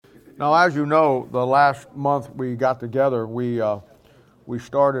Now, as you know, the last month we got together, we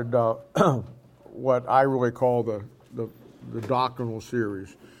started what I really call the doctrinal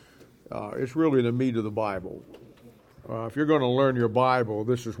series. It's really the meat of the Bible. If you're going to learn your Bible,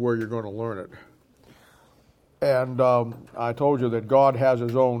 this is where you're going to learn it. And I told you that God has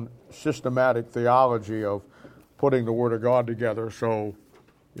His own systematic theology of putting the Word of God together so,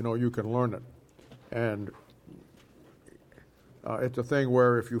 you can learn it. And it's a thing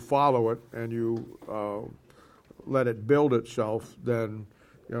where if you follow it and you let it build itself, then,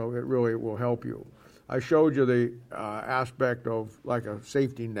 it really will help you. I showed you the aspect of like a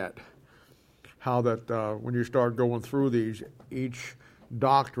safety net, how that when you start going through these, each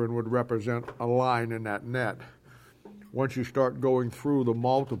doctrine would represent a line in that net. Once you start going through the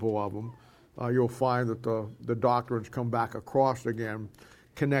multiple of them, you'll find that the doctrines come back across again,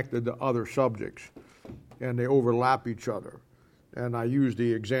 connected to other subjects, and they overlap each other. And I use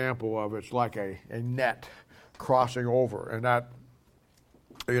the example of it's like a net crossing over, and that,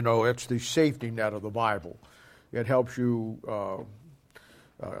 it's the safety net of the Bible. It helps you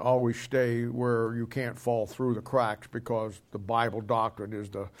always stay where you can't fall through the cracks, because the Bible doctrine is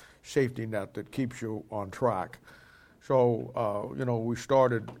the safety net that keeps you on track. So, we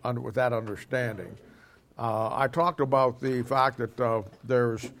started with that understanding. I talked about the fact that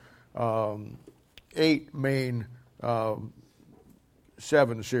there's 8 main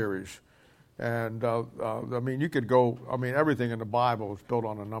 7 series. And, you could go, everything in the Bible is built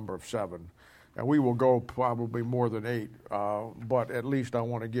on a number of 7. And we will go probably more than 8, but at least I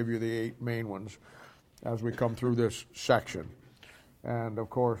want to give you the 8 main ones as we come through this section. And, of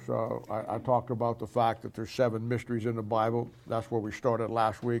course, I talked about the fact that there's 7 mysteries in the Bible. That's where we started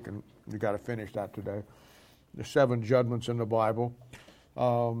last week, and we got to finish that today. There's 7 judgments in the Bible,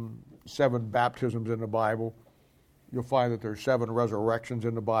 7 baptisms in the Bible. You'll find that there's 7 resurrections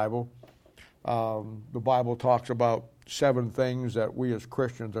in the Bible. The Bible talks about 7 things that we as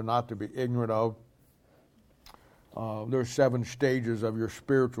Christians are not to be ignorant of. There's 7 stages of your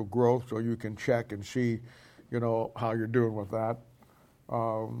spiritual growth, so you can check and see, how you're doing with that.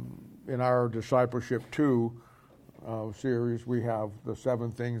 In our Discipleship 2 series, we have the 7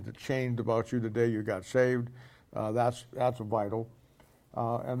 things that changed about you the day you got saved. That's vital.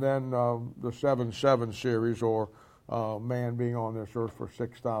 And then the 7-7 series, or man being on this earth for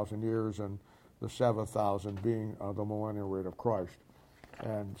 6,000 years, and the 7,000 being the millennial reign of Christ.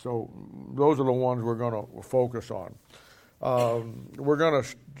 And so those are the ones we're going to focus on. We're going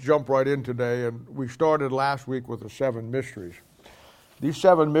to jump right in today, and we started last week with the 7 mysteries. These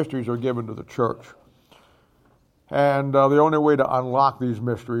 7 mysteries are given to the church. And the only way to unlock these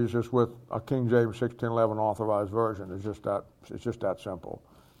mysteries is with a King James 1611 authorized version. It's just that simple.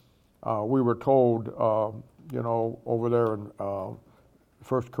 We were told, over there in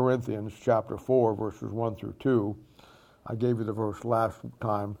 1 Corinthians chapter 4, verses 1 through 2, I gave you the verse last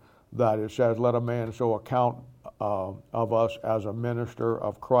time, that it says, "Let a man so account of us as a minister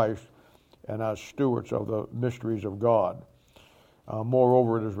of Christ and as stewards of the mysteries of God.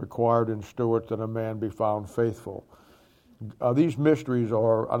 Moreover, it is required in stewards that a man be found faithful." These mysteries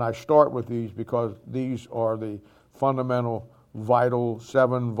are, and I start with these because these are the fundamental,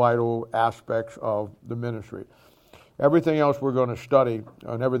 7 vital aspects of the ministry. Everything else we're going to study,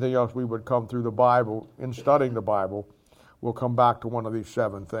 and everything else we would come through the Bible, in studying the Bible, will come back to one of these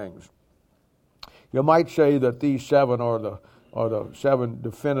 7 things. You might say that these 7 are the 7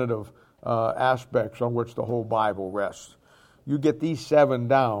 definitive aspects on which the whole Bible rests. You get these 7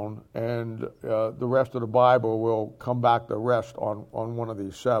 down, and the rest of the Bible will come back to rest on one of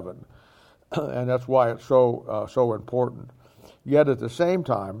these 7. And that's why it's so important. Yet at the same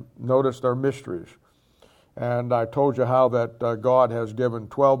time, notice they're mysteries. And I told you how that God has given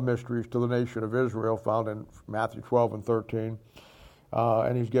 12 mysteries to the nation of Israel, found in Matthew 12 and 13.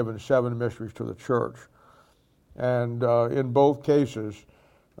 And He's given 7 mysteries to the church. And in both cases,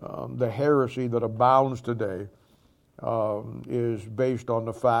 the heresy that abounds today is based on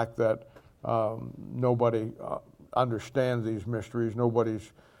the fact that nobody understands these mysteries,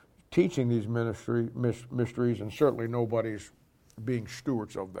 nobody's teaching these mysteries, and certainly nobody's being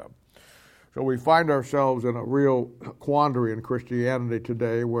stewards of them. So we find ourselves in a real quandary in Christianity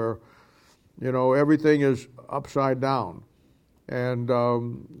today where, everything is upside down. And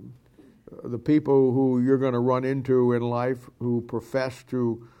the people who you're going to run into in life who profess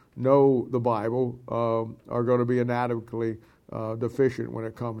to know the Bible are going to be inadequately deficient when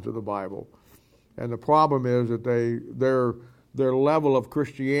it comes to the Bible. And the problem is that their level of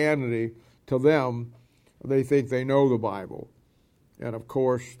Christianity, to them, they think they know the Bible. And of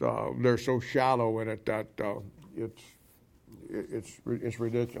course, they're so shallow in it that it's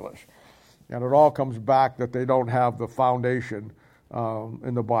ridiculous. And it all comes back that they don't have the foundation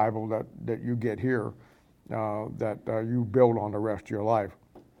in the Bible that you get here, that you build on the rest of your life.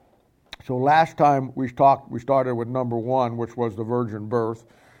 So last time we started with number 1, which was the virgin birth,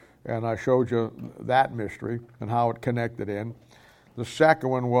 and I showed you that mystery and how it connected in. The second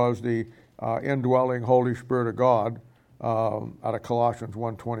one was the indwelling Holy Spirit of God out of Colossians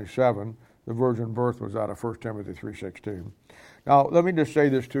 1:27. The virgin birth was out of 1 Timothy 3:16. Now, let me just say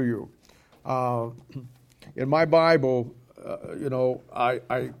this to you. In my Bible,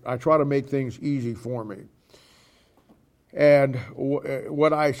 I try to make things easy for me. And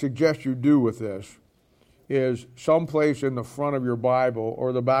what I suggest you do with this is someplace in the front of your Bible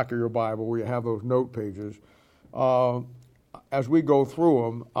or the back of your Bible where you have those note pages, as we go through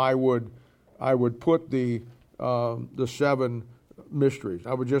them, I would put the 7 mysteries.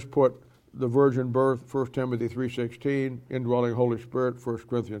 I would just put the virgin birth, 1 Timothy 3:16, indwelling Holy Spirit, 1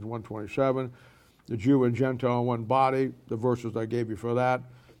 Corinthians 1:27, the Jew and Gentile in one body, the verses I gave you for that,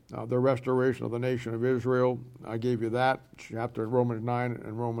 the restoration of the nation of Israel, I gave you that, chapter in Romans 9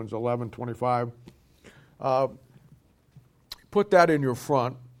 and Romans 11:25. Put that in your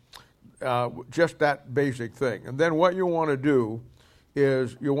front, just that basic thing. And then what you want to do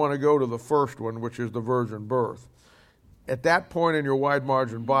is you want to go to the first one, which is the virgin birth. At that point in your wide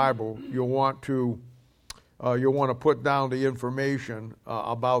margin Bible, you'll want to put down the information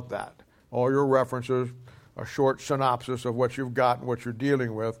about that. All your references, a short synopsis of what you've got and what you're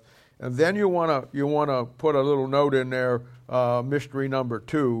dealing with, and then you want to put a little note in there. Mystery number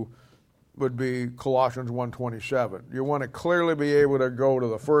 2 would be Colossians 1:27. You want to clearly be able to go to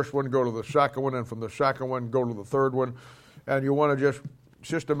the first one, go to the second one, and from the second one go to the third one, and you want to just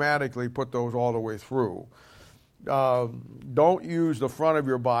systematically put those all the way through. Don't use the front of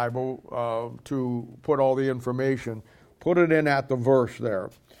your Bible to put all the information. Put it in at the verse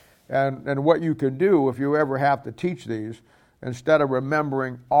there. And what you can do if you ever have to teach these, instead of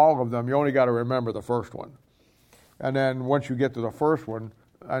remembering all of them, you only got to remember the first one. And then once you get to the first one,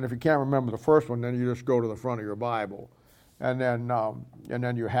 and if you can't remember the first one, then you just go to the front of your Bible. And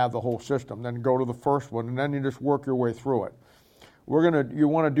then you have the whole system. Then go to the first one, and then you just work your way through it. You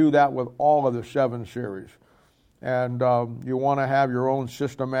want to do that with all of the 7 series. And you want to have your own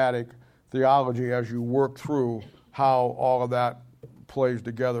systematic theology as you work through how all of that plays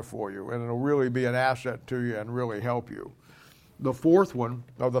together for you. And it'll really be an asset to you and really help you. The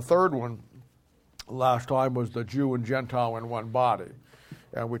third one last time was the Jew and Gentile in one body.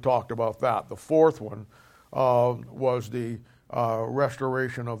 And we talked about that. The fourth one was the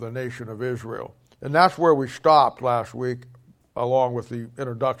restoration of the nation of Israel. And that's where we stopped last week, along with the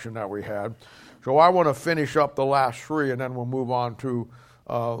introduction that we had. So I want to finish up the last 3, and then we'll move on to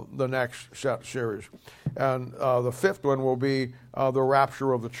the next set series. And the 5th one will be the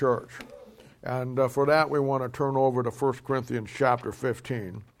rapture of the church. And for that, we want to turn over to 1 Corinthians chapter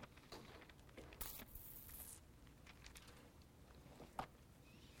 15.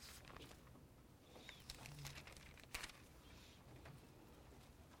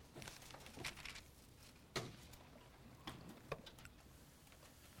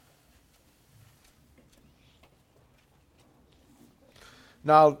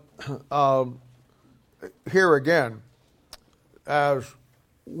 Now, here again, as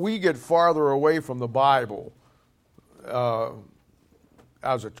we get farther away from the Bible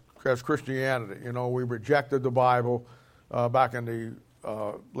as Christianity, we rejected the Bible back in the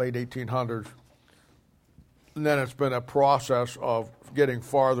late 1800s, and then it's been a process of getting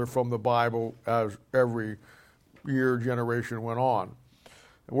farther from the Bible as every generation went on.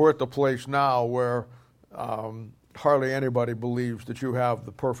 We're at the place now where hardly anybody believes that you have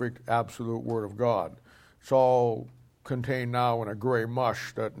the perfect, absolute Word of God. It's all contained now in a gray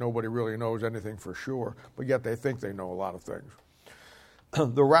mush that nobody really knows anything for sure, but yet they think they know a lot of things.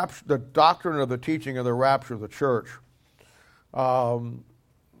 The doctrine of the teaching of the rapture of the church was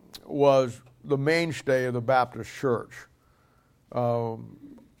the mainstay of the Baptist church.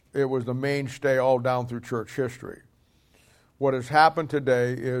 It was the mainstay all down through church history. What has happened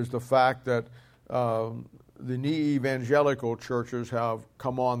today is the fact that the neo-evangelical churches have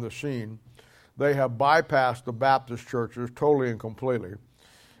come on the scene. They have bypassed the Baptist churches totally and completely.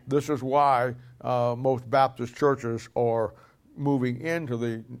 This is why most Baptist churches are moving into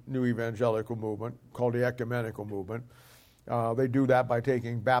the new evangelical movement called the ecumenical movement. They do that by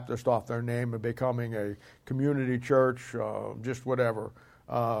taking Baptist off their name and becoming a community church, just whatever.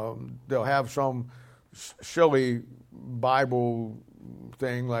 They'll have some silly Bible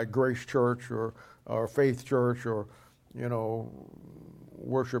thing like Grace Church or Faith Church or,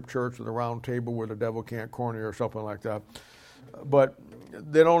 worship church with a round table where the devil can't corner you or something like that. but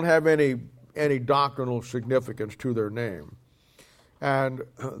they don't have any doctrinal significance to their name. And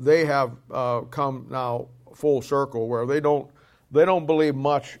they have come now full circle where they don't believe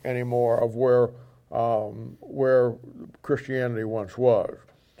much anymore of where Christianity once was.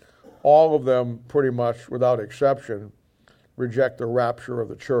 All of them, pretty much without exception, reject the rapture of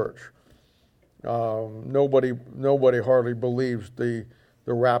the church. Nobody hardly believes the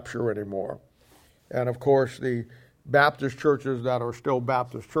rapture anymore. And of course, the Baptist churches that are still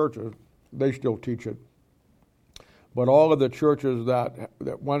Baptist churches, they still teach it. But all of the churches that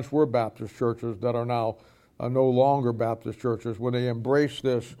once were Baptist churches that are now no longer Baptist churches, when they embrace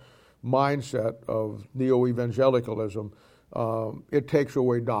this mindset of neo-evangelicalism, it takes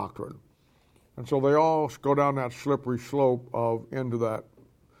away doctrine. And so they all go down that slippery slope into that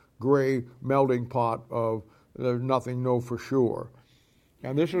gray melting pot of there's nothing know for sure.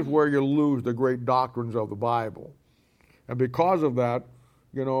 And this is where you lose the great doctrines of the Bible. And because of that,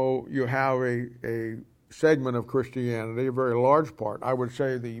 you have a segment of Christianity, a very large part, I would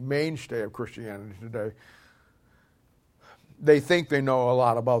say the mainstay of Christianity today. They think they know a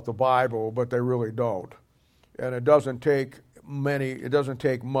lot about the Bible, but they really don't. And it doesn't take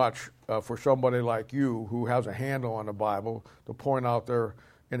much for somebody like you who has a handle on the Bible to point out their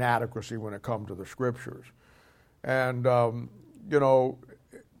inadequacy when it comes to the Scriptures. And,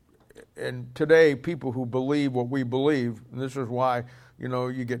 and today people who believe what we believe, and this is why,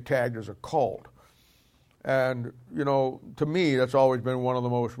 you get tagged as a cult. And, to me, that's always been one of the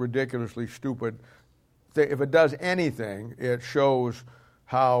most ridiculously stupid things. If it does anything, it shows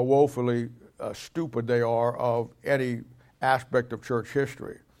how woefully stupid they are of any aspect of church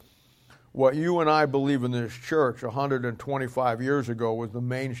history. What you and I believe in this church 125 years ago was the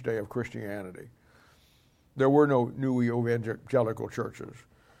mainstay of Christianity. There were no new evangelical churches.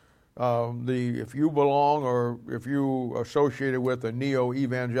 If you belong or if you associated with a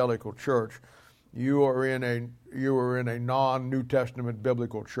neo-evangelical church, you are in a non-New Testament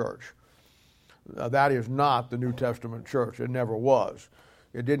biblical church. That is not the New Testament church. It never was.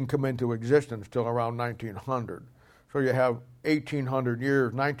 It didn't come into existence till around 1900. So you have 1,800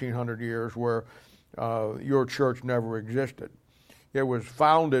 years, 1,900 years where your church never existed. It was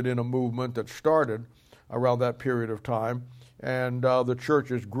founded in a movement that started around that period of time, and the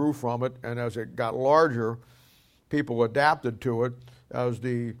churches grew from it, and as it got larger, people adapted to it. As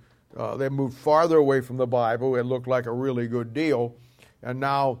they moved farther away from the Bible, it looked like a really good deal, and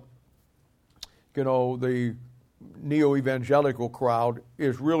now, the neo-evangelical crowd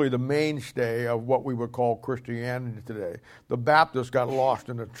is really the mainstay of what we would call Christianity today. The Baptists got lost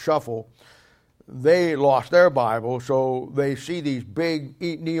in the shuffle. They lost their Bible, so they see these big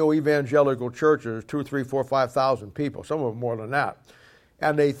neo-evangelical churches, 2,000, 3,000, 4,000, 5,000 people, some of them more than that,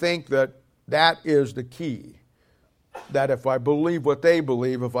 and they think that is the key. That if I believe what they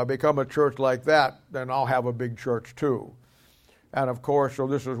believe, if I become a church like that, then I'll have a big church too. And of course, so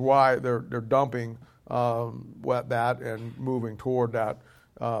this is why they're dumping that and moving toward that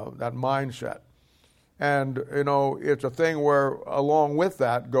mindset. And, it's a thing where along with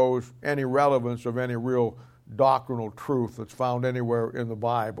that goes any relevance of any real doctrinal truth that's found anywhere in the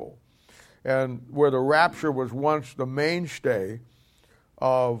Bible. And where the rapture was once the mainstay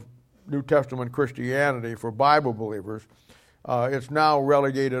of New Testament Christianity for Bible believers, it's now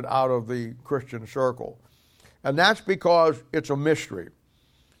relegated out of the Christian circle. And that's because it's a mystery.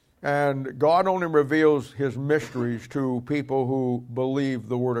 And God only reveals his mysteries to people who believe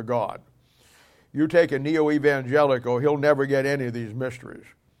the Word of God. You take a neo-evangelical, he'll never get any of these mysteries.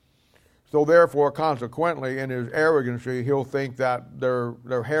 So therefore, consequently, in his arrogancy, he'll think that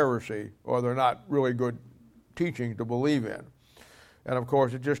they're heresy or they're not really good teaching to believe in. And of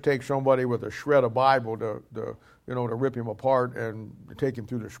course, it just takes somebody with a shred of Bible to rip him apart and take him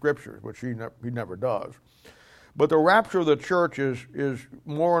through the Scriptures, which he never does. But the rapture of the church is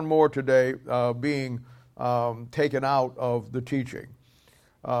more and more today being taken out of the teaching.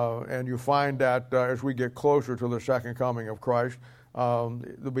 And you find that as we get closer to the second coming of Christ,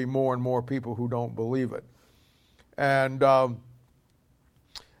 there'll be more and more people who don't believe it. And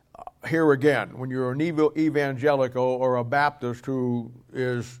here again, when you're an evangelical or a Baptist who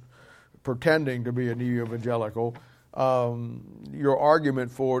is pretending to be an evangelical, your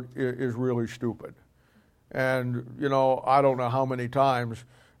argument for it is really stupid. And, I don't know how many times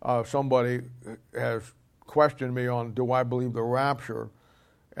somebody has questioned me on, do I believe the rapture?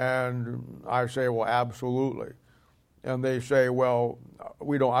 And I say, well, absolutely. And they say, well,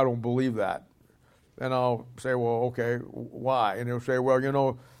 I don't believe that. And I'll say, well, okay, why? And they'll say,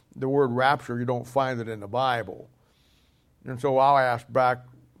 well, the word rapture, you don't find it in the Bible. And so I'll ask back,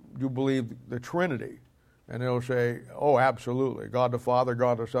 do you believe the Trinity? And they'll say, oh, absolutely. God the Father,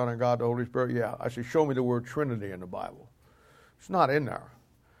 God the Son, and God the Holy Spirit. Yeah. I say, show me the word Trinity in the Bible. It's not in there.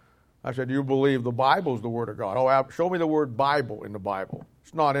 I said, do you believe the Bible is the Word of God? Oh, show me the word Bible in the Bible.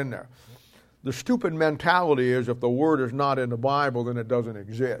 It's not in there. The stupid mentality is if the Word is not in the Bible, then it doesn't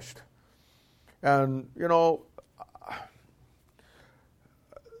exist. And,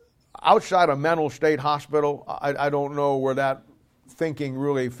 outside a mental state hospital, I don't know where that thinking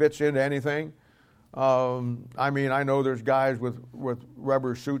really fits into anything. I know there's guys with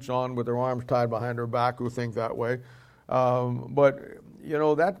rubber suits on with their arms tied behind their back who think that way. But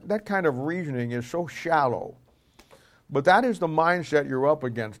that kind of reasoning is so shallow. But that is the mindset you're up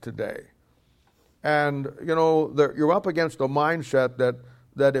against today. And, you're up against a mindset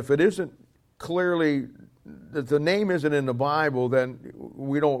that if it isn't clearly, that the name isn't in the Bible, then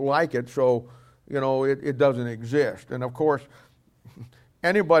we don't like it, so, it doesn't exist. And, of course,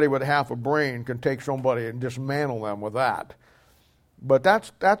 anybody with half a brain can take somebody and dismantle them with that. But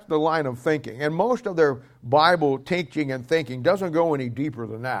that's the line of thinking. And most of their Bible teaching and thinking doesn't go any deeper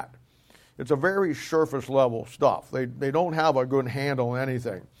than that. It's a very surface level stuff. They don't have a good handle on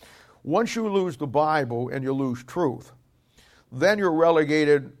anything. Once you lose the Bible and you lose truth, then you're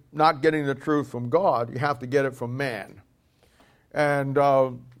relegated not getting the truth from God. You have to get it from man. And,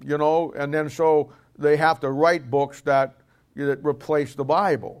 and then so they have to write books that replace the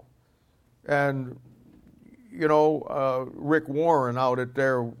Bible. And, Rick Warren out at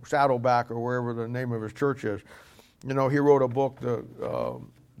their Saddleback or wherever the name of his church is, he wrote a book,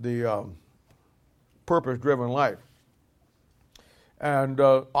 the Purpose-Driven Life. And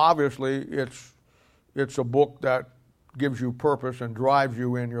obviously it's a book that gives you purpose and drives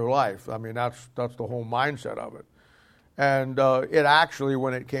you in your life. I mean, that's the whole mindset of it. And it actually,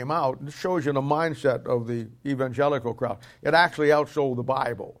 when it came out, it shows you the mindset of the evangelical crowd. It actually outsold the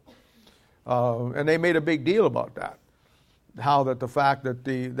Bible. And they made a big deal about that. How that the fact that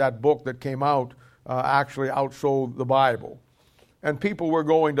that book that came out actually outsold the Bible. And people were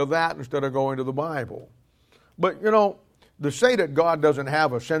going to that instead of going to the Bible. But, to say that God doesn't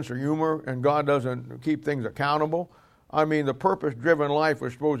have a sense of humor and God doesn't keep things accountable, the purpose-driven life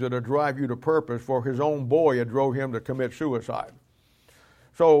was supposed to drive you to purpose. For his own boy, it drove him to commit suicide.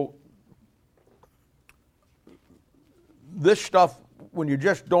 So this stuff, when you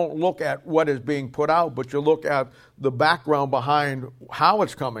just don't look at what is being put out, but you look at the background behind how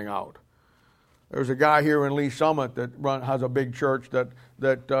it's coming out. There's a guy here in Lee Summit that has a big church that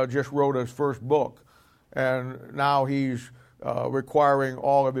just wrote his first book. And now he's requiring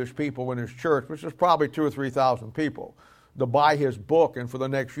all of his people in his church, which is probably 2,000 or 3,000 people, to buy his book, and for the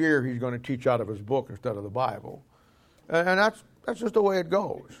next year he's going to teach out of his book instead of the Bible. And that's just the way it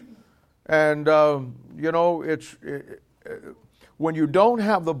goes. And, when you don't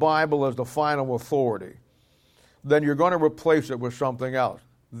have the Bible as the final authority, then you're going to replace it with something else.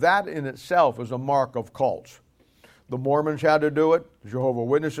 That in itself is a mark of cults. The Mormons had to do it. The Jehovah's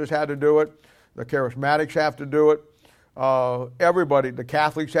Witnesses had to do it. The Charismatics have to do it. Everybody, the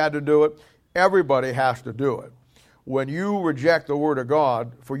Catholics had to do it. Everybody has to do it. When you reject the Word of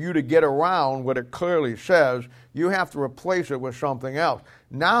God, for you to get around what it clearly says, you have to replace it with something else.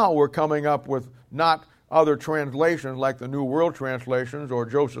 Now we're coming up with not other translations like the New World Translations or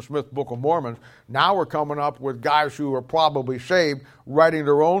Joseph Smith's Book of Mormon. Now we're coming up with guys who are probably saved, writing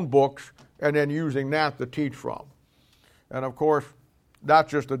their own books, and then using that to teach from. And of course,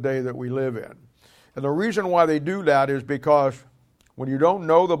 that's just the day that we live in. And the reason why they do that is because when you don't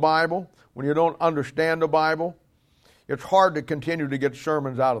know the Bible, when you don't understand the Bible, it's hard to continue to get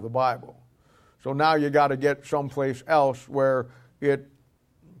sermons out of the Bible. So now you got to get someplace else where it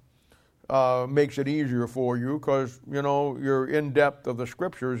makes it easier for you, because your in-depth of the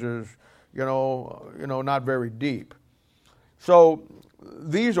Scriptures is not very deep. So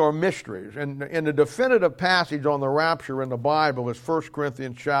these are mysteries, and the definitive passage on the rapture in the Bible is 1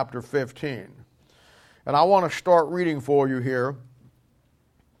 Corinthians chapter 15. And I want to start reading for you here.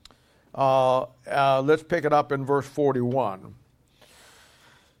 Let's pick it up in verse 41.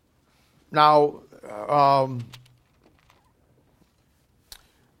 Now,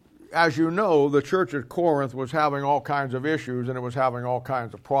 as you know, the church at Corinth was having all kinds of issues, and it was having all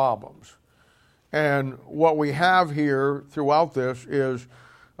kinds of problems. And what we have here throughout this is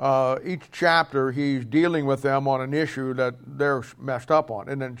each chapter he's dealing with them on an issue that they're messed up on.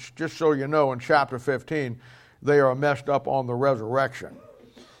 And then just so you know, in chapter 15, they are messed up on the resurrection.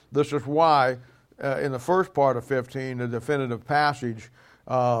 This is why in the first part of 15, the definitive passage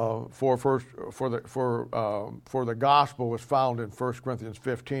for the gospel is found in 1 Corinthians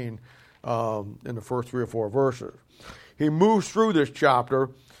 15 in the first 3 or 4 verses. He moves through this chapter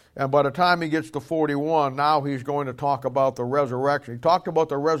And by the time he gets to 41, now he's going to talk about the resurrection. He talked about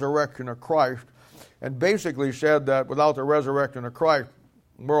the resurrection of Christ and basically said that without the resurrection of Christ,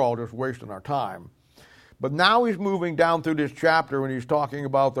 we're all just wasting our time. But now he's moving down through this chapter and he's talking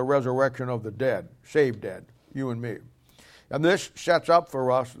about the resurrection of the dead, saved dead, you and me. And this sets up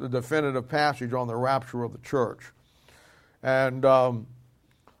for us the definitive passage on the rapture of the church. And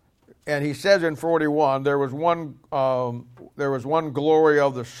he says in 41, there was one glory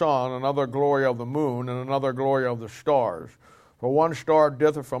of the sun, another glory of the moon, and another glory of the stars. For one star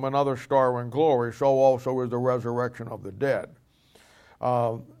differeth from another star in glory, so also is the resurrection of the dead.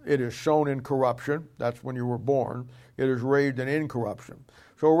 It is sown in corruption. That's when you were born. It is raised in incorruption.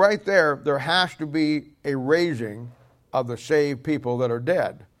 So right there has to be a raising of the saved people that are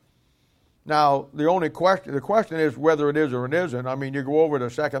dead. Now, the question is whether it is or it isn't. I mean, you go over to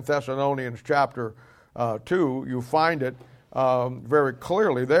 2 Thessalonians chapter 2, you find it very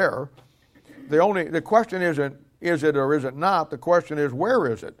clearly there. The question isn't, is it or is it not? The question is,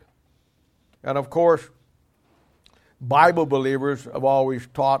 where is it? And of course, Bible believers have always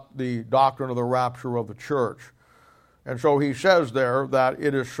taught the doctrine of the rapture of the church. And so he says there that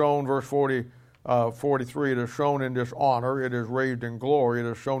it is sown, verse 43, it is sown in dishonor, it is raised in glory, it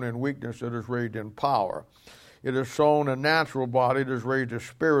is sown in weakness, it is raised in power. It is sown a natural body, it is raised a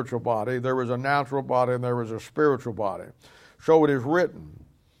spiritual body. There is a natural body and there is a spiritual body. So it is written.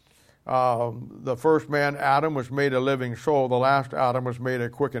 The first man, Adam, was made a living soul. The last Adam was made a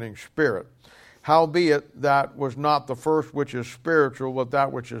quickening spirit. Howbeit, that was not the first which is spiritual, but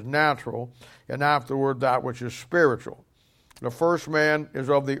that which is natural, and afterward that which is spiritual. The first man is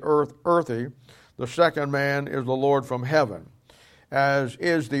of the earth, earthy. The second man is the Lord from heaven. As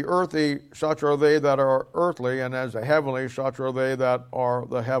is the earthy, such are they that are earthly, and as the heavenly, such are they that are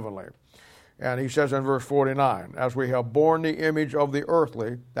the heavenly. And he says in verse 49, as we have borne the image of the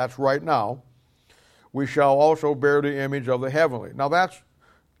earthly, that's right now, we shall also bear the image of the heavenly. Now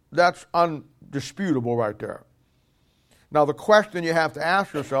that's undisputable right there. Now the question you have to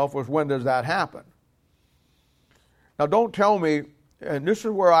ask yourself is, when does that happen? Now don't tell me, and this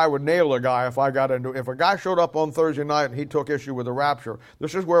is where I would nail a guy if a guy showed up on Thursday night and he took issue with the rapture,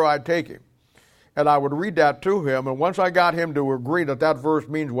 this is where I'd take him. And I would read that to him, and once I got him to agree that that verse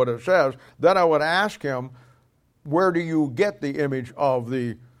means what it says, then I would ask him, where do you get the image of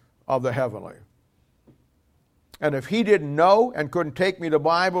the heavenly? And if he didn't know and couldn't take me the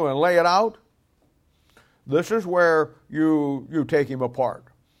Bible and lay it out, this is where you take him apart.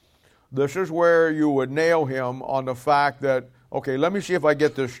 This is where you would nail him on the fact that, okay, let me see if I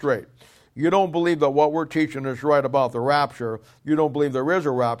get this straight. You don't believe that what we're teaching is right about the rapture. You don't believe there is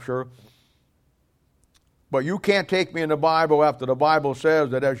a rapture. But you can't take me in the Bible after the Bible says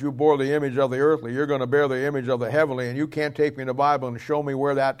that as you bore the image of the earthly, you're going to bear the image of the heavenly, and you can't take me in the Bible and show me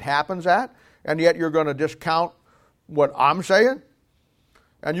where that happens at, and yet you're going to discount what I'm saying?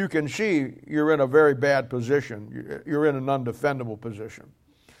 And you can see you're in a very bad position. You're in an undefendable position.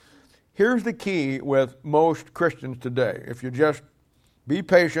 Here's the key with most Christians today. If you just be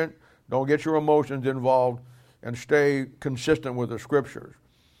patient, don't get your emotions involved, and stay consistent with the Scriptures.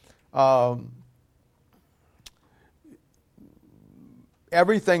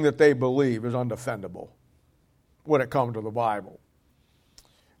 Everything that they believe is undefendable when it comes to the Bible.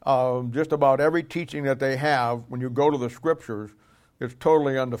 Just about every teaching that they have, when you go to the Scriptures, it's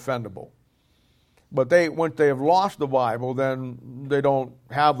totally undefendable. But once they have lost the Bible, then they don't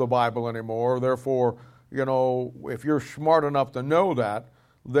have the Bible anymore. Therefore, if you're smart enough to know that,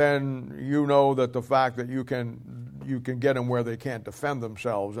 then you know that the fact that you can get them where they can't defend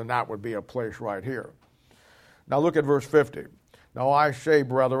themselves, and that would be a place right here. Now look at verse 50. Now I say,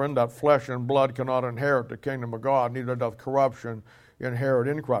 brethren, that flesh and blood cannot inherit the kingdom of God, neither doth corruption inherit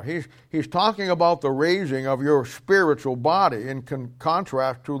incorruption. He's talking about the raising of your spiritual body in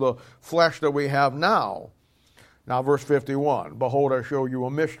contrast to the flesh that we have now. Now verse 51, behold, I show you a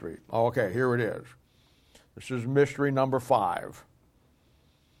mystery. Okay, here it is. This is mystery number 5.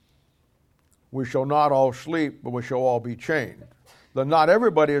 We shall not all sleep, but we shall all be changed. Then not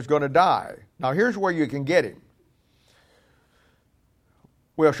everybody is going to die. Now here's where you can get him.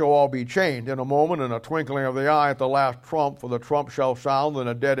 We shall all be changed in a moment, in a twinkling of the eye, at the last trump, for the trump shall sound, and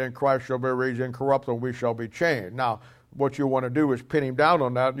the dead in Christ shall be raised incorruptible, we shall be changed. Now, what you want to do is pin him down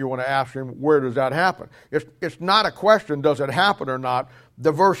on that, and you want to ask him, where does that happen? It's not a question, does it happen or not?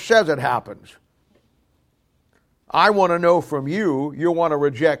 The verse says it happens. I want to know from you, you want to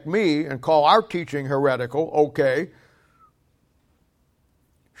reject me and call our teaching heretical, okay.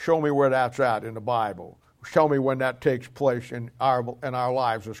 Show me where that's at in the Bible. Show me when that takes place in our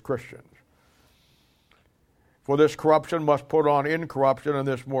lives as Christians. For this corruption must put on incorruption, and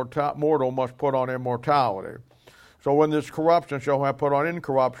this mortal must put on immortality. So when this corruption shall have put on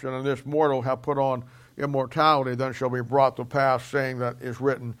incorruption, and this mortal have put on immortality, then shall be brought to pass, saying that is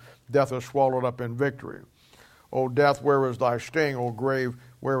written, death is swallowed up in victory. O death, where is thy sting? O grave,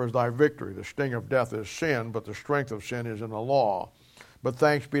 where is thy victory? The sting of death is sin, but the strength of sin is in the law. But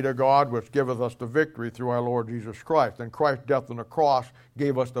thanks be to God, which giveth us the victory through our Lord Jesus Christ. And Christ's death on the cross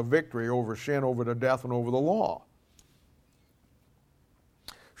gave us the victory over sin, over the death, and over the law.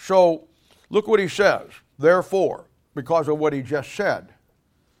 So, look what he says. Therefore, because of what he just said,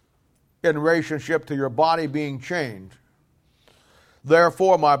 in relationship to your body being changed,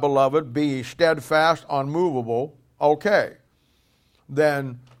 therefore, my beloved, be ye steadfast, unmovable. Okay.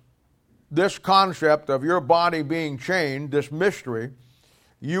 Then this concept of your body being changed, this mystery,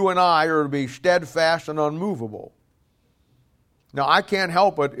 you and I are to be steadfast and unmovable. Now, I can't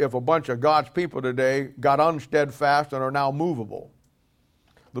help it if a bunch of God's people today got unsteadfast and are now movable.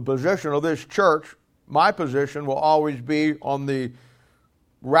 The position of this church, my position, will always be on the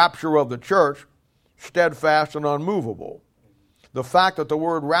rapture of the church, steadfast and unmovable. The fact that the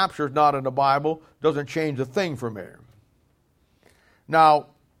word rapture is not in the Bible doesn't change a thing for me. Now,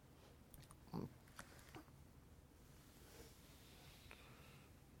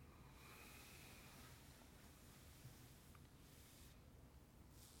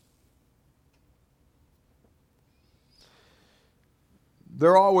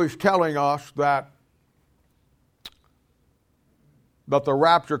 they're always telling us that the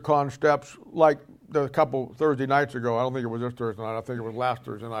rapture concepts, like a couple Thursday nights ago, I don't think it was this Thursday night, I think it was last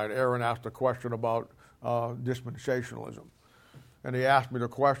Thursday night, Aaron asked a question about dispensationalism. And he asked me the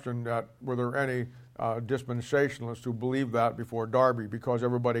question that were there any dispensationalists who believed that before Darby, because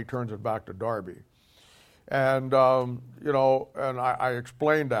everybody turns it back to Darby. And, and I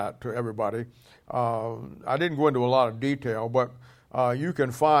explained that to everybody. I didn't go into a lot of detail, but you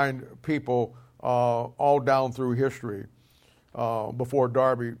can find people all down through history before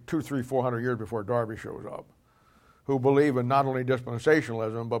Darby, 200, 300, 400 years before Darby shows up, who believe in not only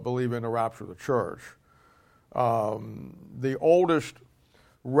dispensationalism, but believe in the rapture of the church. The oldest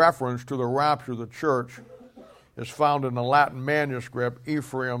reference to the rapture of the church is found in the Latin manuscript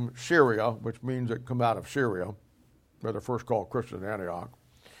Ephraim Syria, which means it come out of Syria, where they're first called Christians in Antioch.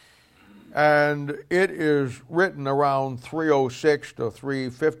 And it is written around 306 to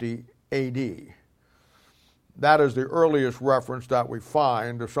 350 AD. That is the earliest reference that we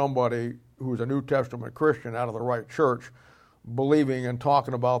find to somebody who's a New Testament Christian out of the right church believing and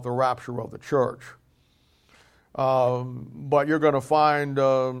talking about the rapture of the church. But you're going to find,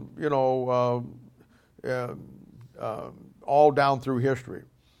 all down through history.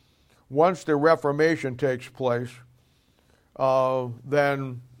 Once the Reformation takes place,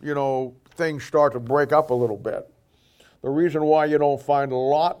 then, things start to break up a little bit. The reason why you don't find a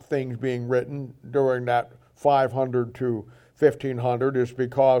lot of things being written during that 500 to 1500 is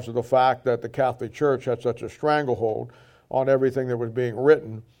because of the fact that the Catholic Church had such a stranglehold on everything that was being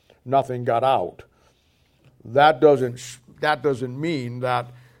written, nothing got out. That doesn't mean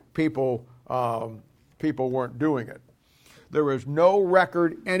that people weren't doing it. There is no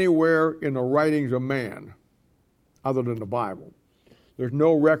record anywhere in the writings of man, other than the Bible. There's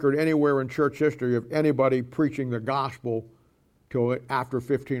no record anywhere in church history of anybody preaching the gospel till after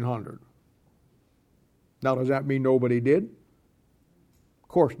 1500. Now, does that mean nobody did? Of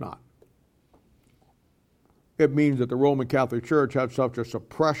course not. It means that the Roman Catholic Church had such a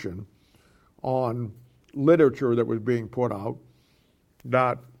suppression on literature that was being put out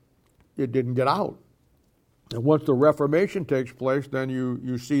that it didn't get out. And once the Reformation takes place, then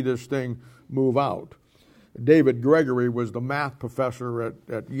you see this thing move out. David Gregory was the math professor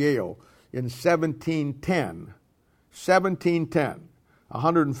at Yale in 1710.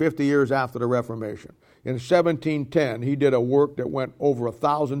 150 years after the Reformation. In 1710, he did a work that went over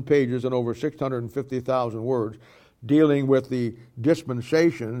 1,000 pages and over 650,000 words, dealing with the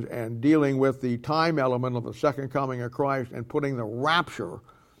dispensations and dealing with the time element of the second coming of Christ and putting the rapture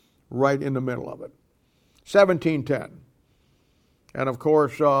right in the middle of it. 1710. And of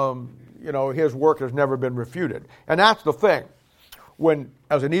course, his work has never been refuted. And that's the thing. When,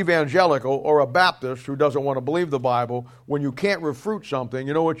 as an evangelical or a Baptist who doesn't want to believe the Bible, when you can't refute something,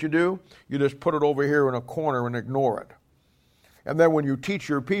 you know what you do? You just put it over here in a corner and ignore it. And then when you teach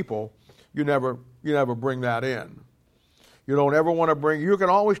your people, you never bring that in. You don't ever want to bring. You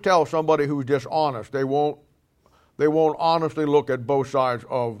can always tell somebody who's dishonest. They won't honestly look at both sides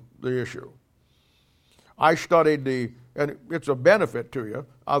of the issue. I studied and it's a benefit to you,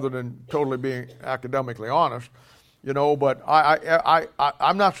 other than totally being academically honest. But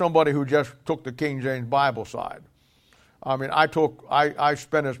I'm not somebody who just took the King James Bible side. I mean, I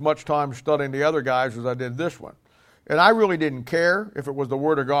spent as much time studying the other guys as I did this one. And I really didn't care if it was the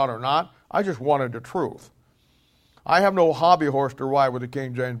Word of God or not. I just wanted the truth. I have no hobby horse to ride with the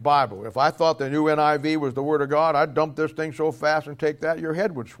King James Bible. If I thought the new NIV was the Word of God, I'd dump this thing so fast and take that, your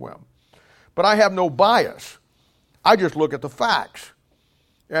head would swim. But I have no bias. I just look at the facts.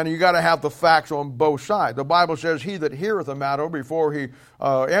 And you got to have the facts on both sides. The Bible says, he that heareth a matter before he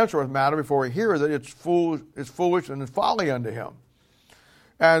answereth matter, before he heareth it, it's foolish and it's folly unto him.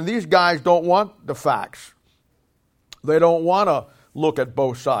 And these guys don't want the facts. They don't want to look at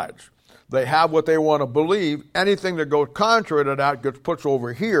both sides. They have what they want to believe. Anything that goes contrary to that gets put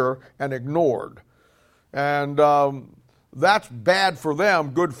over here and ignored. And that's bad for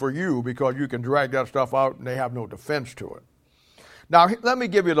them, good for you, because you can drag that stuff out and they have no defense to it. Now, let me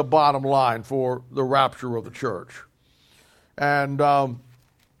give you the bottom line for the rapture of the church. And come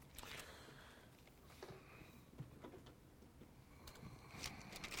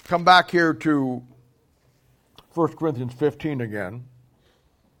back here to 1 Corinthians 15 again.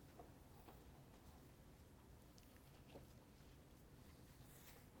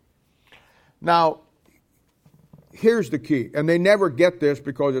 Now, here's the key. And they never get this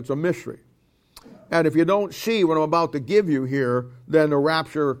because it's a mystery. And if you don't see what I'm about to give you here, then the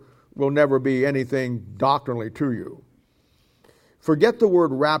rapture will never be anything doctrinally to you. Forget the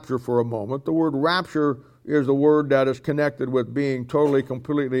word rapture for a moment. The word rapture is a word that is connected with being totally,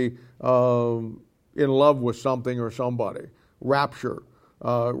 completely in love with something or somebody. Rapture,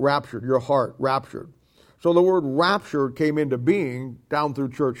 raptured, your heart, raptured. So the word rapture came into being down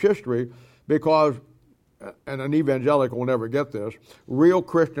through church history because, and an evangelical will never get this, real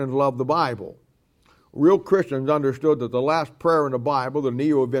Christians love the Bible. Real Christians understood that the last prayer in the Bible, the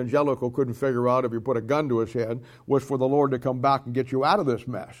neo-evangelical couldn't figure out if you put a gun to his head, was for the Lord to come back and get you out of this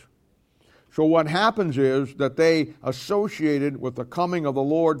mess. So what happens is that they associated with the coming of the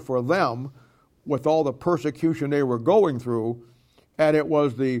Lord for them with all the persecution they were going through, and it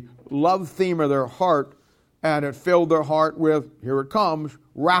was the love theme of their heart, and it filled their heart with, here it comes,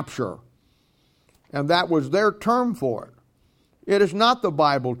 rapture. And that was their term for it. It is not the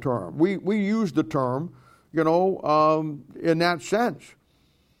Bible term. We use the term, in that sense.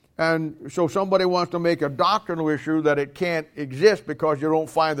 And so somebody wants to make a doctrinal issue that it can't exist because you don't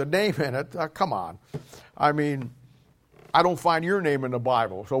find the name in it. Come on. I mean, I don't find your name in the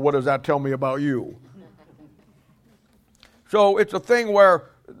Bible, so what does that tell me about you? So it's a thing where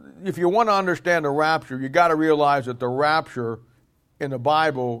if you want to understand the rapture, you got to realize that the rapture in the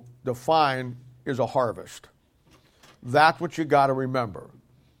Bible defined is a harvest. That's what you got to remember.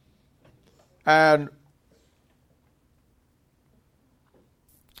 And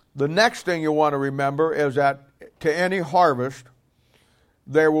the next thing you want to remember is that to any harvest,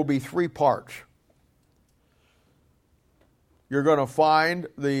 there will be three parts. You're going to find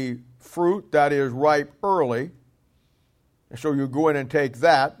the fruit that is ripe early. So you go in and take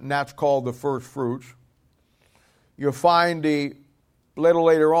that, and that's called the first fruits. You'll find a little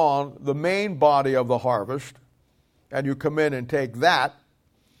later on the main body of the harvest, and you come in and take that.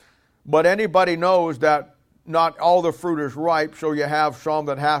 But anybody knows that not all the fruit is ripe, so you have some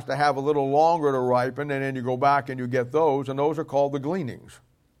that has to have a little longer to ripen, and then you go back and you get those, and those are called the gleanings.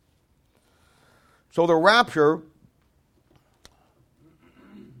 So the rapture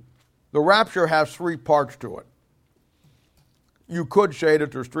has three parts to it. You could say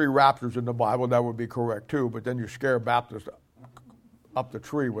that there's three raptures in the Bible. That would be correct too, but then you scare Baptists up the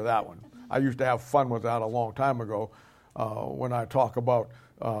tree with that one. I used to have fun with that a long time ago when I talk about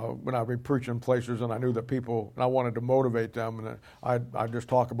when I've been preaching places and I knew that people, and I wanted to motivate them, and I just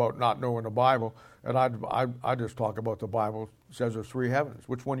talk about not knowing the Bible, and I just talk about the Bible says there's three heavens.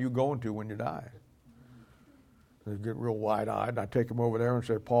 Which one are you going to when you die? They get real wide-eyed, and I take them over there and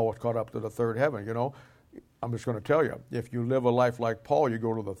say, Paul was caught up to the third heaven, I'm just going to tell you, if you live a life like Paul, you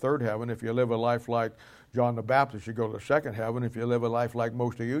go to the third heaven. If you live a life like John the Baptist, you go to the second heaven. If you live a life like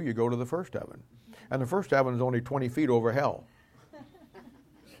most of you go to the first heaven. And the first heaven is only 20 feet over hell.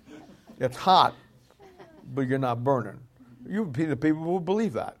 It's hot, but you're not burning. You be the people who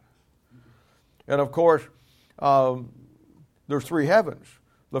believe that. And of course, there's three heavens.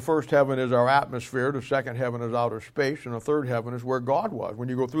 The first heaven is our atmosphere, the second heaven is outer space, and the third heaven is where God was. When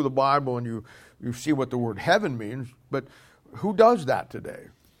you go through the Bible and you see what the word heaven means, but who does that today?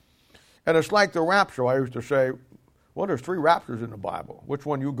 And it's like the rapture. I used to say, well, there's three raptures in the Bible. Which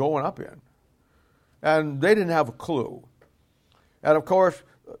one are you going up in? And they didn't have a clue. And of course,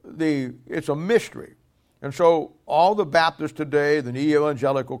 it's a mystery. And so all the Baptists today, the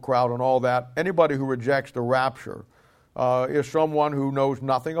evangelical crowd and all that, anybody who rejects the rapture is someone who knows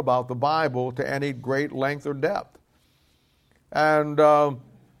nothing about the Bible to any great length or depth. And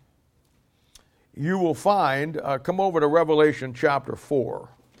you will find, come over to Revelation chapter 4.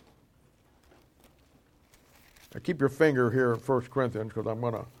 Now keep your finger here in 1 Corinthians because I'm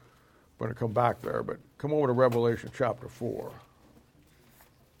going to come back there, but come over to Revelation chapter 4.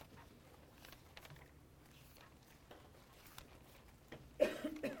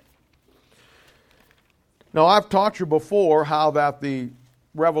 Now, I've taught you before how that the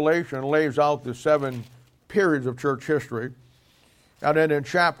Revelation lays out the 7 periods of church history. And then in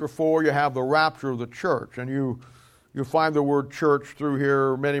chapter 4, you have the rapture of the church. And you find the word church through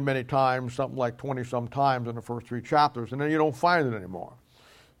here many, many times, something like 20-some times in the first 3 chapters. And then you don't find it anymore.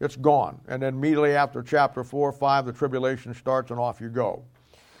 It's gone. And then immediately after chapter 4 or 5, the tribulation starts and off you go.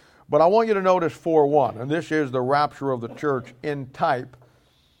 But I want you to notice 4:1. And this is the rapture of the church in type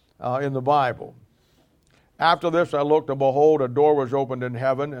in the Bible. After this I looked, and behold, a door was opened in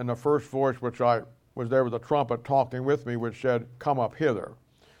heaven, and the first voice which I was there with a trumpet talking with me, which said, Come up hither,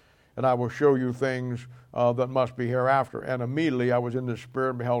 and I will show you things that must be hereafter. And immediately I was in the Spirit,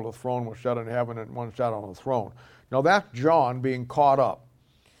 and beheld a throne was set in heaven, and one sat on the throne. Now that's John being caught up.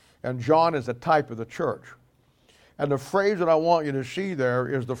 And John is a type of the church. And the phrase that I want you to see there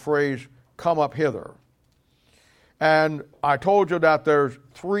is the phrase, come up hither. And I told you that there's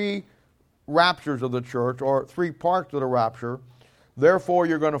 3 raptures of the church, or 3 parts of the rapture. Therefore,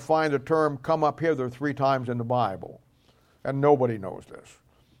 you're going to find the term come up hither 3 times in the Bible. And nobody knows this.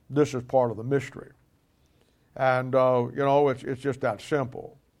 This is part of the mystery. And, it's just that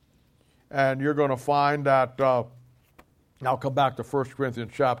simple. And you're going to find that, I'll come back to 1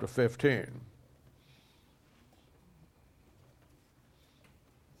 Corinthians chapter 15.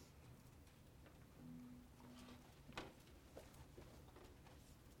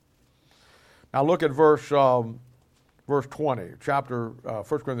 Now look at verse 20, chapter 1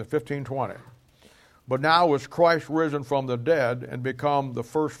 Corinthians 15:20. But now is Christ risen from the dead and become the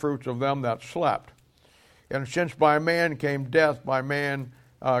firstfruits of them that slept. And since by man came death, by man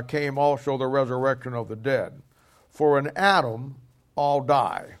came also the resurrection of the dead. For in Adam all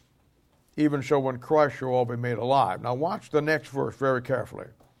die, even so when Christ shall all be made alive. Now watch the next verse very carefully.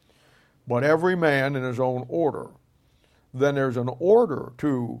 But every man in his own order. Then there's an order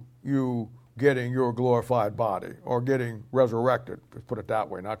to you getting your glorified body, or getting resurrected. Let's put it that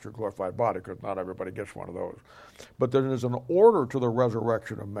way, not your glorified body, because not everybody gets one of those. But there is an order to the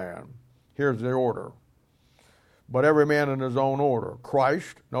resurrection of man. Here's the order. But every man in his own order.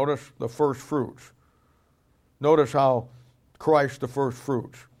 Christ, notice the first fruits. Notice how Christ the first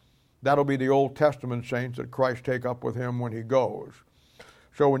fruits. That'll be the Old Testament saints that Christ take up with him when he goes.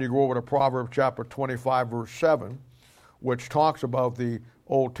 So when you go over to Proverbs chapter 25, verse 7, which talks about the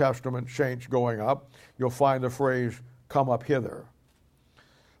Old Testament saints going up, you'll find the phrase, come up hither.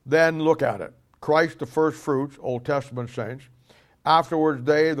 Then look at it. Christ the first fruits, Old Testament saints. Afterwards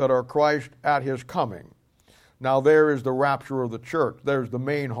they that are Christ at his coming. Now there is the rapture of the church. There's the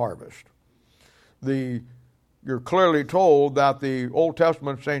main harvest. You're clearly told that the Old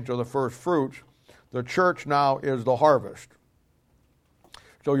Testament saints are the first fruits. The church now is the harvest.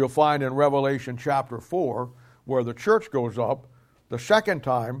 So you'll find in Revelation chapter 4, where the church goes up, the second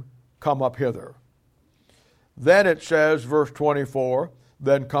time, come up hither. Then it says, verse 24,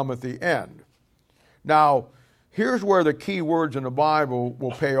 then cometh the end. Now, here's where the key words in the Bible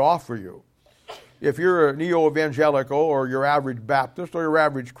will pay off for you. If you're a neo-evangelical or your average Baptist or your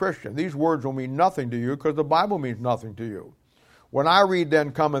average Christian, these words will mean nothing to you because the Bible means nothing to you. When I read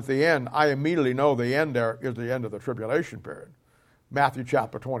then cometh the end, I immediately know the end there is the end of the tribulation period. Matthew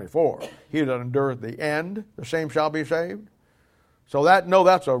chapter 24. He that endureth the end, the same shall be saved. So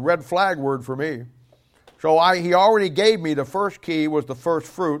that's a red flag word for me. So he already gave me the first key was the first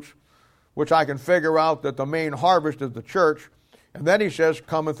fruits, which I can figure out that the main harvest is the church. And then he says,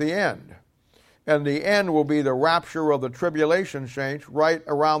 cometh the end. And the end will be the rapture of the tribulation saints right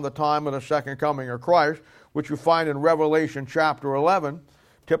around the time of the second coming of Christ, which you find in Revelation chapter 11,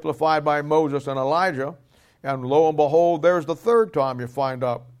 typified by Moses and Elijah. And lo and behold, there's the third time you find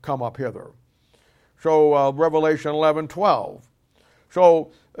up, come up hither. So Revelation 11:12.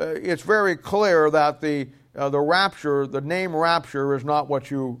 So it's very clear that the rapture, the name rapture, is not what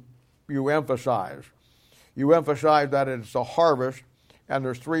you emphasize. You emphasize that it's a harvest, and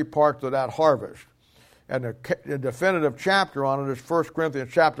there's 3 parts of that harvest. And the definitive chapter on it is 1 Corinthians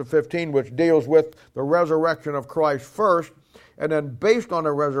chapter 15, which deals with the resurrection of Christ first, and then based on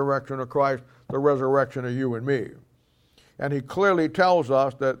the resurrection of Christ, the resurrection of you and me. And he clearly tells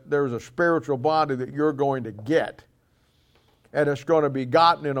us that there's a spiritual body that you're going to get. And it's going to be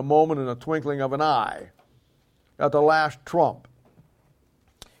gotten in a moment, in a twinkling of an eye, at the last trump.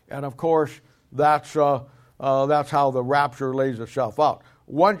 And of course, that's how the rapture lays itself out.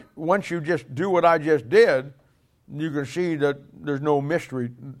 Once you just do what I just did, you can see that there's no mystery.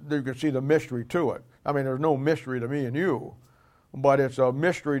 You can see the mystery to it. I mean, there's no mystery to me and you, but it's a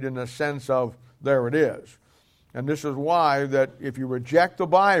mystery in the sense of there it is. And this is why that if you reject the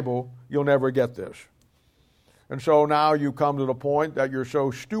Bible, you'll never get this. And so now you come to the point that you're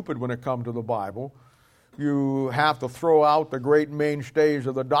so stupid when it comes to the Bible, you have to throw out the great mainstays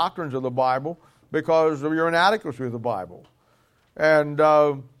of the doctrines of the Bible because of your inadequacy of the Bible. And,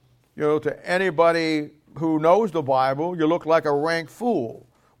 to anybody who knows the Bible, you look like a rank fool,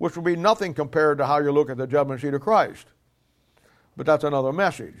 which will be nothing compared to how you look at the judgment seat of Christ. But that's another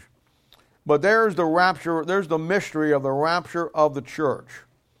message. But there's the rapture, there's the mystery of the rapture of the church.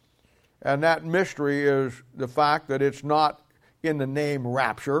 And that mystery is the fact that it's not in the name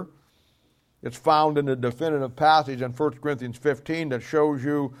rapture. It's found in the definitive passage in 1 Corinthians 15 that shows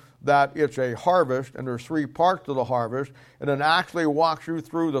you that it's a harvest, and there's 3 parts to the harvest, and it actually walks you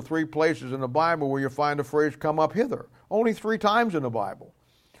through the 3 places in the Bible where you find the phrase, come up hither. Only 3 times in the Bible.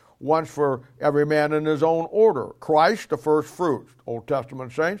 Once for every man in his own order. Christ, the first fruits, Old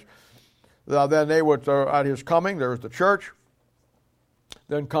Testament saints. Then they would, at his coming, there's the church.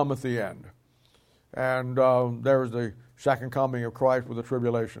 Then cometh the end. And there's the second coming of Christ with the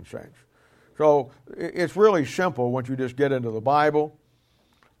tribulation saints. So it's really simple once you just get into the Bible.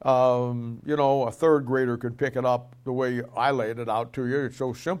 A third grader could pick it up the way I laid it out to you. It's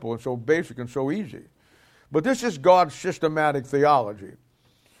so simple and so basic and so easy. But this is God's systematic theology.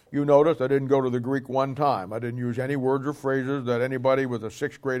 You notice I didn't go to the Greek one time. I didn't use any words or phrases that anybody with a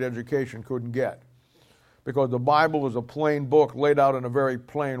 6th grade education couldn't get. Because the Bible is a plain book laid out in a very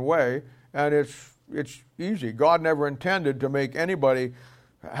plain way, and it's easy. God never intended to make anybody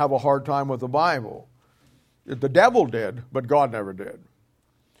have a hard time with the Bible. The devil did, but God never did.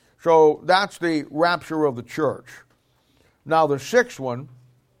 So that's the rapture of the church. Now the 6th one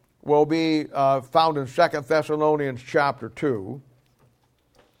will be found in 2 Thessalonians chapter 2.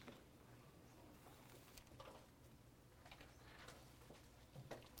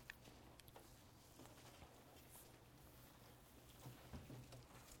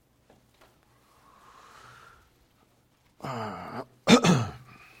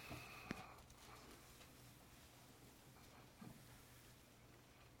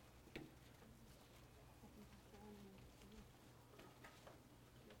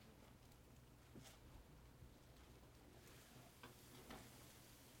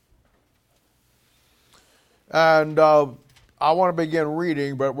 And I want to begin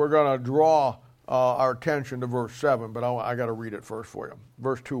reading, but we're going to draw our attention to verse 7, but I got to read it first for you.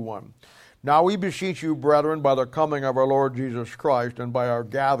 Verse 2:1. Now we beseech you, brethren, by the coming of our Lord Jesus Christ, and by our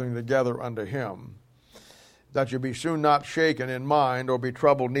gathering together unto him, that you be soon not shaken in mind, or be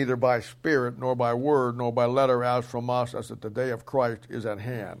troubled neither by spirit, nor by word, nor by letter, as from us, as that the day of Christ is at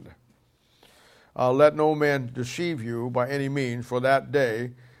hand. Let no man deceive you by any means, for that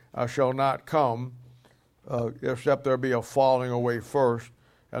day shall not come, except there be a falling away first,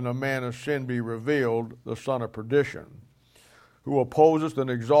 and the man of sin be revealed, the son of perdition, who opposeth and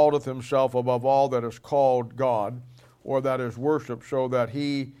exalteth himself above all that is called God, or that is worshipped, so that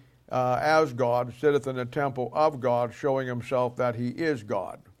he, as God, sitteth in the temple of God, showing himself that he is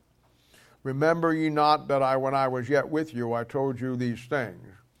God. Remember ye not that when I was yet with you, I told you these things.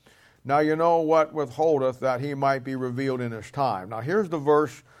 Now you know what withholdeth, that he might be revealed in his time. Now here's the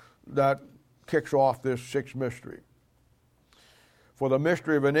verse that kicks off this 6th mystery. For the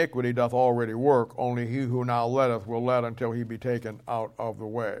mystery of iniquity doth already work, only he who now letteth will let until he be taken out of the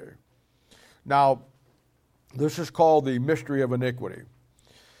way. Now, this is called the mystery of iniquity.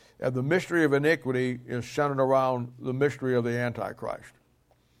 And the mystery of iniquity is centered around the mystery of the Antichrist.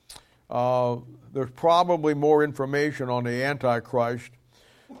 There's probably more information on the Antichrist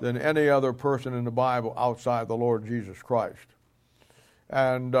than any other person in the Bible outside the Lord Jesus Christ.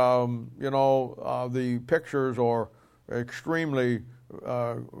 And, the pictures are extremely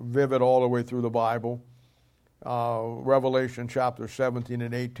vivid all the way through the Bible. Revelation chapter 17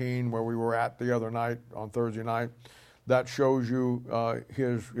 and 18, where we were at the other night, on Thursday night, that shows you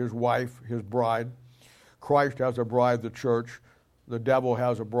his wife, his bride. Christ has a bride, the church. The devil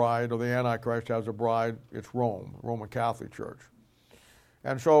has a bride, or the Antichrist has a bride. It's Rome, Roman Catholic Church.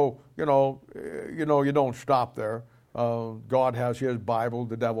 And so, you don't stop there. God has his Bible,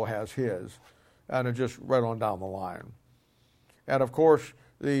 the devil has his, and it's just right on down the line. And of course,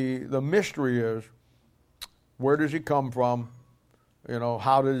 the mystery is Where does he come from?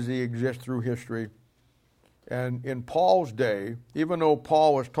 How does he exist through history? And in Paul's day, even though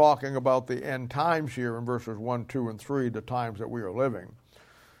Paul was talking about the end times here in verses 1, 2, and 3, the times that we are living,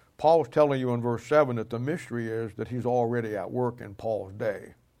 Paul was telling you in verse 7 that the mystery is that he's already at work in Paul's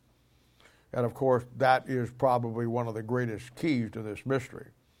day. And of course, that is probably one of the greatest keys to this mystery.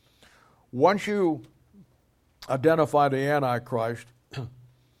 Once you identify the Antichrist,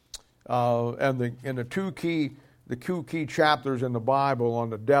 and the two key chapters in the Bible on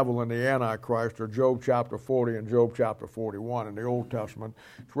the devil and the Antichrist are Job chapter 40 and Job chapter 41 in the Old Testament.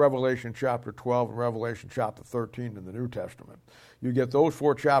 It's Revelation chapter 12 and Revelation chapter 13 in the New Testament. You get those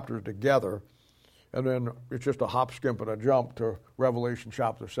 4 chapters together, and then it's just a hop, skip, and a jump to Revelation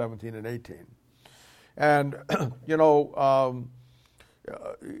chapter 17 and 18. And,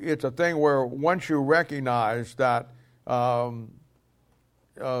 it's a thing where once you recognize that all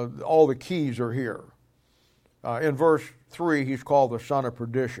the keys are here. In verse 3, he's called the son of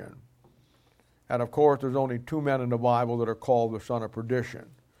perdition. And of course, there's only 2 men in the Bible that are called the son of perdition.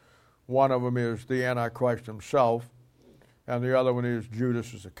 One of them is the Antichrist himself, and the other one is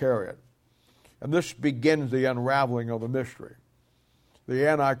Judas Iscariot. And this begins the unraveling of the mystery. The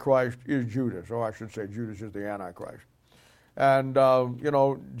Antichrist is Judas, or I should say Judas is the Antichrist. And,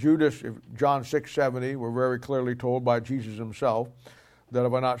 Judas, John 6:70, we're very clearly told by Jesus himself that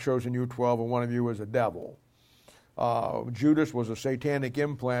have I not chosen you 12, and one of you is a devil. Judas was a satanic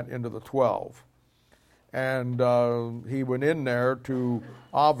implant into the 12. And he went in there to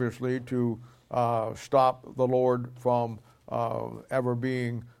stop the Lord from ever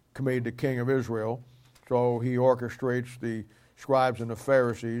being made the king of Israel. So he orchestrates the scribes and the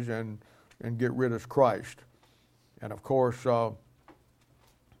Pharisees and get rid of Christ. And of course,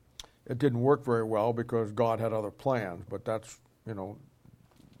 it didn't work very well because God had other plans. But that's, it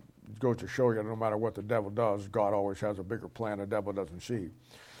goes to show you no matter what the devil does, God always has a bigger plan the devil doesn't see.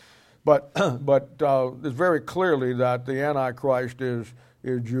 But it's very clearly that the Antichrist is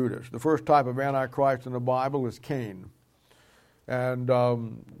Judas. The first type of Antichrist in the Bible is Cain. And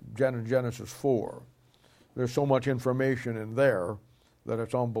Genesis 4. There's so much information in there that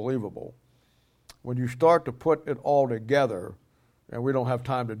it's unbelievable. When you start to put it all together, and we don't have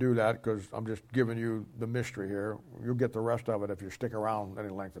time to do that because I'm just giving you the mystery here. You'll get the rest of it if you stick around any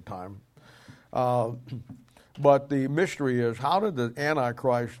length of time. But the mystery is, how did the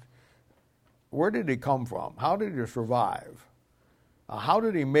Antichrist, where did he come from? How did he survive? How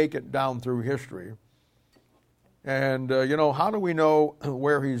did he make it down through history? And, how do we know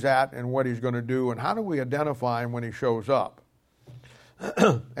where he's at and what he's going to do? And how do we identify him when he shows up?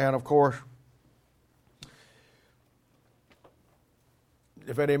 And, of course,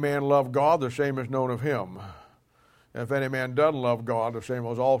 if any man love God, the same is known of him. And if any man doesn't love God, the same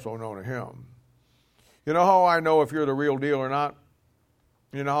is also known of him. You know how I know if you're the real deal or not?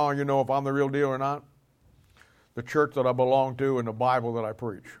 You know how you know if I'm the real deal or not? The church that I belong to and the Bible that I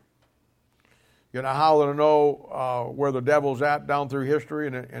preach. You know how to know where the devil's at down through history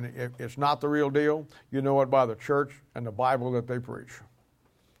and it's not the real deal? You know it by the church and the Bible that they preach.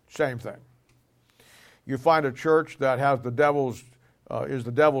 Same thing. You find a church that has the devil's is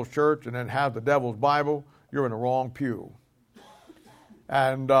the devil's church and then has the devil's Bible, you're in the wrong pew.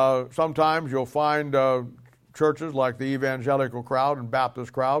 And sometimes you'll find churches like the evangelical crowd and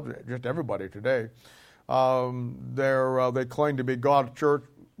Baptist crowd, just everybody today, they claim to be God's church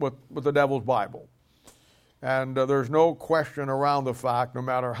with the devil's Bible. And there's no question around the fact, no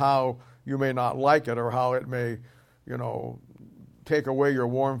matter how you may not like it or how it may, take away your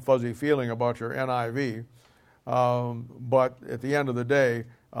warm, fuzzy feeling about your NIV, but at the end of the day,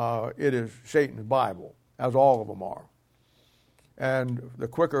 it is Satan's Bible, as all of them are. And the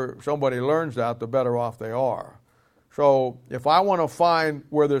quicker somebody learns that, the better off they are. So if I want to find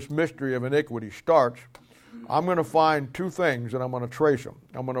where this mystery of iniquity starts, I'm going to find 2 things and I'm going to trace them.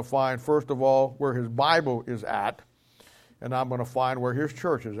 I'm going to find, first of all, where his Bible is at, and I'm going to find where his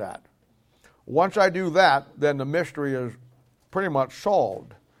church is at. Once I do that, then the mystery is pretty much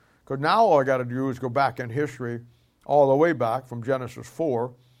solved. Because now all I got to do is go back in history all the way back from Genesis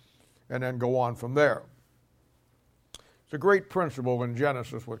 4 and then go on from there. It's a great principle in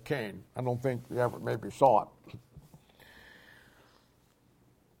Genesis with Cain. I don't think you ever maybe saw it.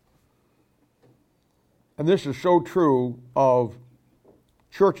 And this is so true of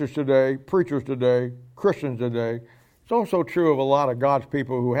churches today, preachers today, Christians today. It's also true of a lot of God's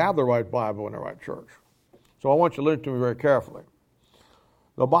people who have the right Bible and the right church. So I want you to listen to me very carefully.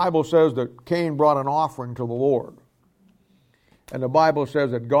 The Bible says that Cain brought an offering to the Lord. And the Bible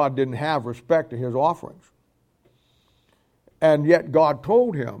says that God didn't have respect to his offerings. And yet God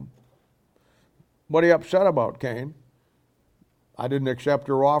told him What are you upset about, Cain? I didn't accept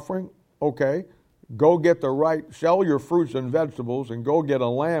your offering? Okay. Go get sell your fruits and vegetables and go get a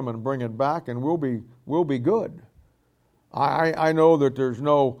lamb and bring it back and we'll be good. I know that there's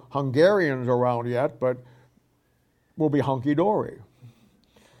no Hungarians around yet, but we'll be hunky-dory.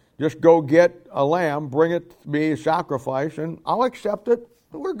 Just go get a lamb, bring it to me, sacrifice, and I'll accept it.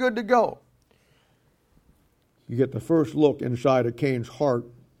 We're good to go. You get the first look inside of Cain's heart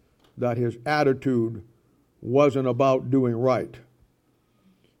that his attitude wasn't about doing right.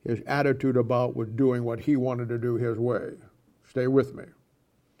 His attitude was doing what he wanted to do his way. Stay with me.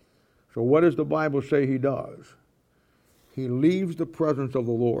 So what does the Bible say he does? He leaves the presence of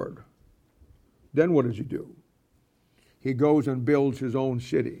the Lord. Then what does he do? He goes and builds his own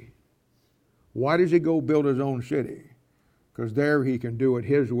city. Why does he go build his own city? Because there he can do it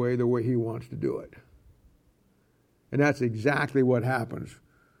his way, the way he wants to do it. And that's exactly what happens.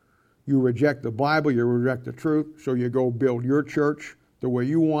 You reject the Bible, you reject the truth, so you go build your church the way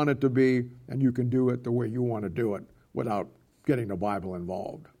you want it to be, and you can do it the way you want to do it without getting the Bible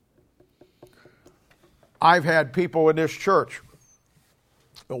involved. I've had people in this church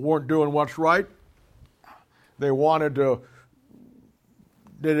that weren't doing what's right. They didn't want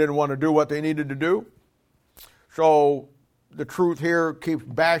to do what they needed to do. So the truth here keeps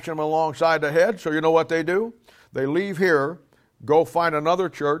bashing them alongside the head. So you know what they do? They leave here, go find another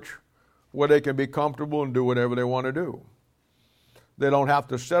church where they can be comfortable and do whatever they want to do. They don't have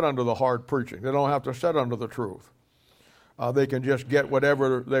to sit under the hard preaching. They don't have to sit under the truth. They can just get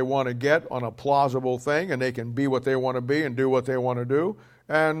whatever they want to get on a plausible thing, and they can be what they want to be and do what they want to do,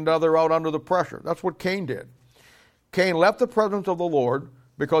 and they're out under the pressure. That's what Cain did. Cain left the presence of the Lord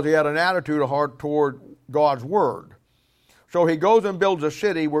because he had an attitude toward God's word. So he goes and builds a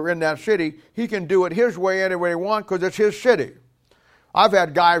city where in that city he can do it his way any way he wants because it's his city. I've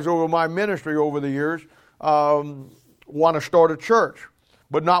had guys over my ministry over the years want to start a church,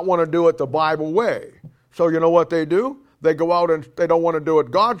 but not want to do it the Bible way. So you know what they do? They go out and they don't want to do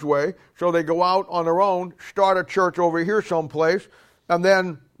it God's way, so they go out on their own, start a church over here someplace, and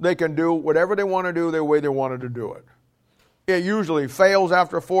then they can do whatever they want to do the way they wanted to do it. It usually fails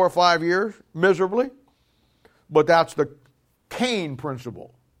after 4 or 5 years, miserably, but that's the Cain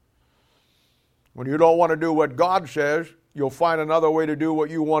principle. When you don't want to do what God says, you'll find another way to do what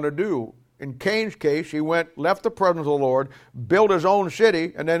you want to do. In Cain's case, he left the presence of the Lord, built his own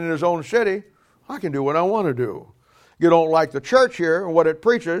city, and then in his own city, I can do what I want to do. You don't like the church here and what it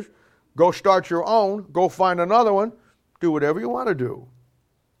preaches, go start your own, go find another one, do whatever you want to do.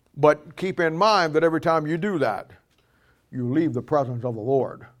 But keep in mind that every time you do that, you leave the presence of the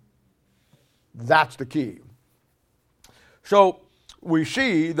Lord. That's the key. So we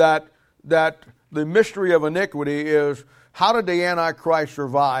see that the mystery of iniquity is, how did the Antichrist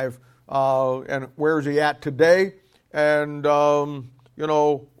survive, and where is he at today, and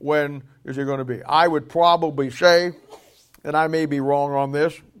when is he going to be? I would probably say, and I may be wrong on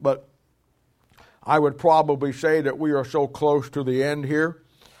this, but I would probably say that we are so close to the end here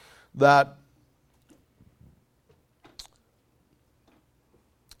that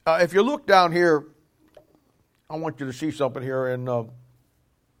if you look down here, I want you to see something here in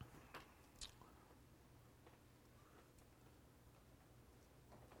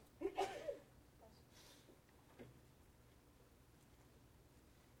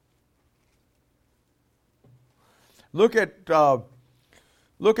Look at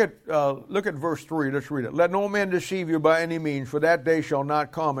verse 3. Let's read it. Let no man deceive you by any means, for that day shall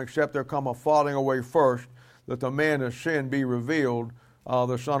not come, except there come a falling away first, that the man of sin be revealed,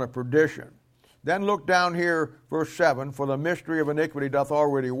 the son of perdition. Then look down here, verse 7. For the mystery of iniquity doth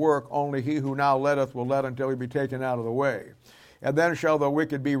already work, only he who now letteth will let until he be taken out of the way. And then shall the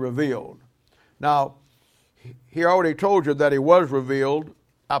wicked be revealed. Now, he already told you that he was revealed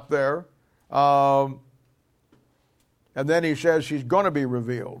up there. And then he says he's going to be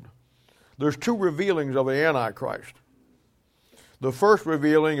revealed. There's two revealings of the Antichrist. The first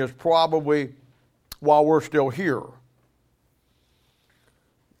revealing is probably while we're still here.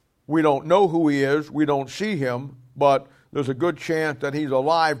 We don't know who he is. We don't see him. But there's a good chance that he's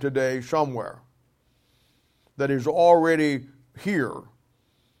alive today somewhere. That he's already here.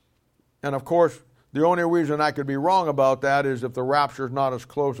 And of course, the only reason I could be wrong about that is if the rapture's not as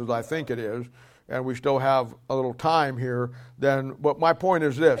close as I think it is, and we still have a little time here, but my point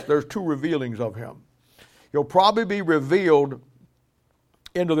is this: there's two revealings of him. He'll probably be revealed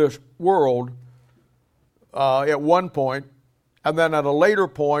into this world at one point, and then at a later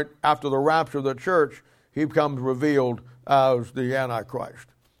point, after the rapture of the church, he becomes revealed as the Antichrist,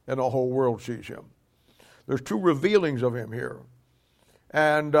 and the whole world sees him. There's two revealings of him here.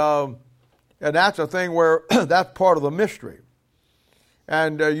 And And that's a thing where that's part of the mystery.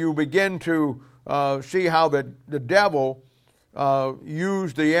 And you begin to see how the devil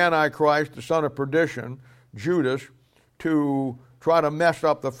used the Antichrist, the son of perdition, Judas, to try to mess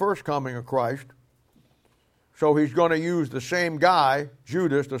up the first coming of Christ. So he's going to use the same guy,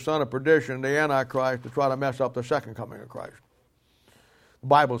 Judas, the son of perdition, the Antichrist, to try to mess up the second coming of Christ. The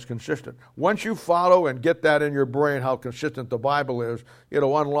Bible is consistent. Once you follow and get that in your brain, how consistent the Bible is,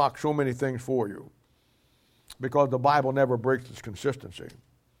 it'll unlock so many things for you. Because the Bible never breaks its consistency.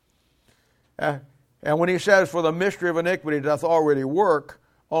 And when he says, for the mystery of iniquity doth already work,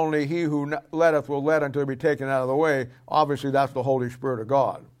 only he who letteth will let until he be taken out of the way, obviously that's the Holy Spirit of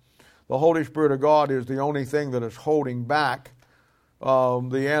God. The Holy Spirit of God is the only thing that is holding back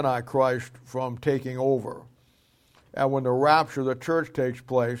the Antichrist from taking over. And when the rapture of the church takes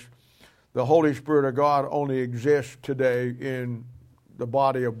place, the Holy Spirit of God only exists today in the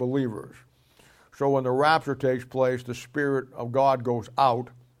body of believers. So when the rapture takes place, the Spirit of God goes out,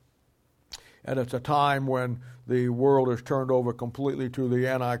 and it's a time when the world is turned over completely to the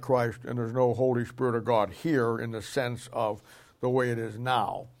Antichrist, and there's no Holy Spirit of God here in the sense of the way it is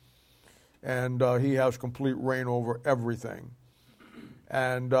now. And he has complete reign over everything.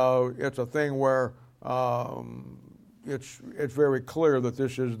 And it's a thing where it's very clear that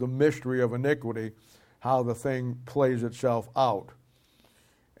this is the mystery of iniquity, how the thing plays itself out.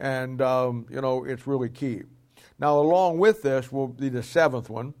 And, it's really key. Now, along with this will be the seventh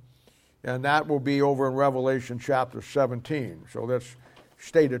one, and that will be over in Revelation chapter 17. So let's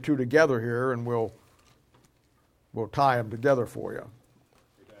stay the two together here, and we'll tie them together for you.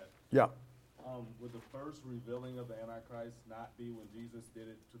 Yeah. Would the first revealing of the Antichrist not be when Jesus did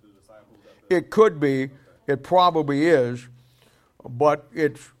it to the disciples? It could be. Okay. It probably is, but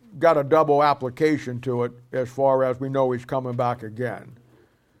it's got a double application to it as far as we know he's coming back again.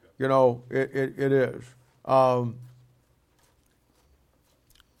 You know, it is. A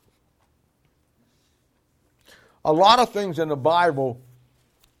lot of things in the Bible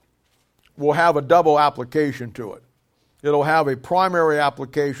will have a double application to it. It'll have a primary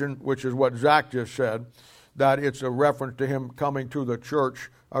application, which is what Zach just said, that it's a reference to him coming to the church,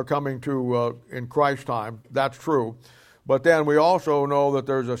 or coming to in Christ's time. That's true. But then we also know that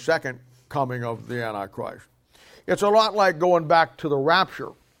there's a second coming of the Antichrist. It's a lot like going back to the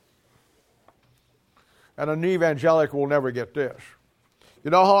rapture. And an evangelical will never get this.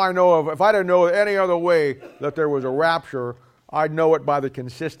 You know how I know if I didn't know any other way that there was a rapture, I'd know it by the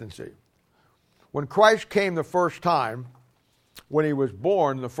consistency. When Christ came the first time, when he was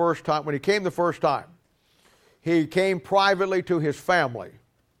born the first time, when he came the first time, he came privately to his family.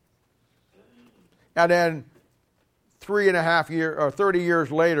 And then 30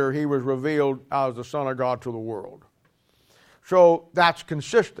 years later, he was revealed as the Son of God to the world. So that's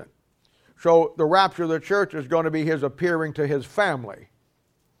consistent. So the rapture of the church is going to be his appearing to his family.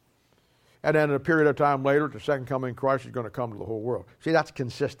 And then in a period of time later, the second coming of Christ is going to come to the whole world. See, that's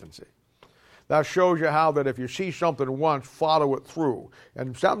consistency. That shows you how that if you see something once, follow it through.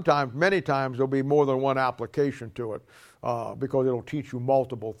 And sometimes, many times, there'll be more than one application to it because it'll teach you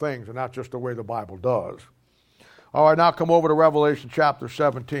multiple things, and that's just the way the Bible does. All right, now come over to Revelation chapter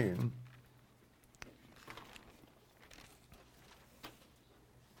 17.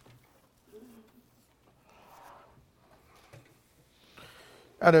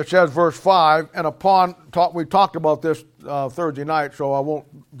 And it says, verse 5, and we talked about this Thursday night, so I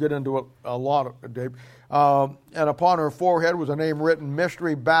won't get into it a lot, Dave. And upon her forehead was a name written,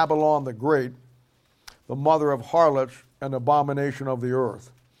 Mystery Babylon the Great, the mother of harlots and abomination of the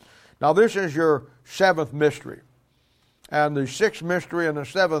earth. Now this is your seventh mystery. And the sixth mystery and the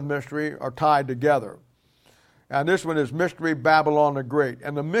seventh mystery are tied together. And this one is Mystery Babylon the Great.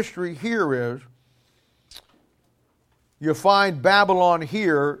 And the mystery here is, you find Babylon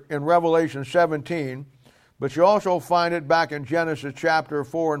here in Revelation 17, but you also find it back in Genesis chapter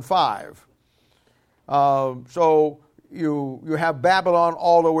 4 and 5. So you have Babylon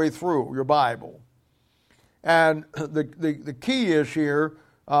all the way through your Bible. And the key is here,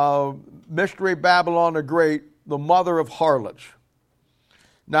 Mystery Babylon the Great, the mother of harlots.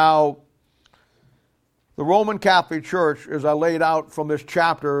 Now, the Roman Catholic Church, as I laid out from this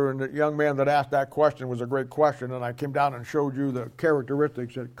chapter, and the young man that asked that question was a great question, and I came down and showed you the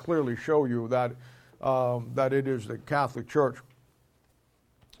characteristics that clearly show you that it is the Catholic Church.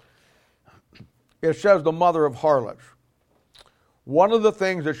 It says the mother of harlots. One of the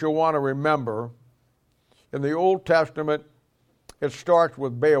things that you'll want to remember, in the Old Testament, it starts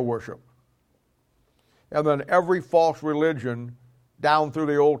with Baal worship. And then every false religion down through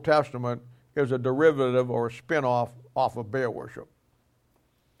the Old Testament is a derivative or a spin-off of Baal worship.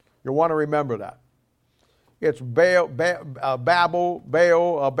 You want to remember that. It's Babylon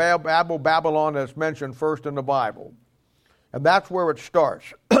that's mentioned first in the Bible. And that's where it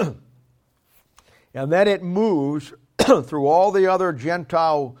starts. And then it moves through all the other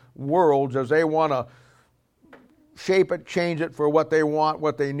Gentile worlds as they want to shape it, change it for what they want,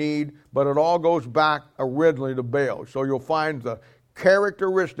 what they need, but it all goes back originally to Baal. So you'll find the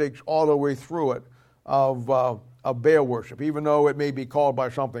characteristics all the way through it of Baal worship, even though it may be called by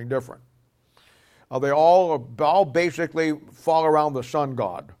something different. They all basically fall around the sun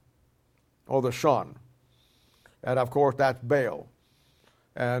god, or the sun. And of course, that's Baal.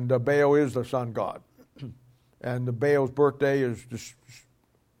 And Baal is the sun god. And the Baal's birthday is just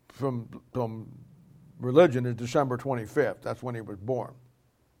from religion is December 25th. That's when he was born.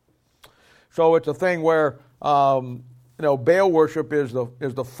 So it's a thing where Baal worship is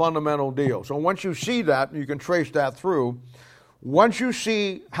the fundamental deal. So once you see that, you can trace that through. Once you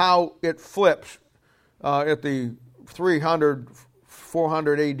see how it flips at the 300,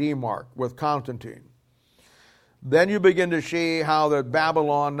 400 AD mark with Constantine, then you begin to see how that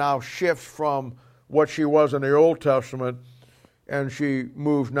Babylon now shifts from what she was in the Old Testament, and she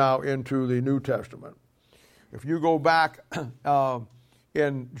moves now into the New Testament. If you go back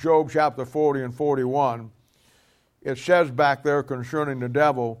in Job chapter 40 and 41, it says back there concerning the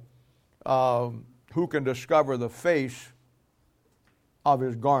devil, who can discover the face of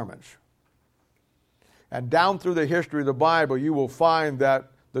his garments. And down through the history of the Bible, you will find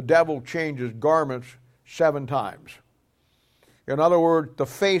that the devil changes garments 7 times. In other words, the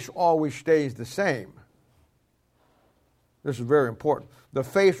face always stays the same. This is very important. The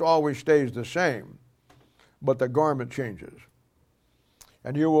face always stays the same, but the garment changes.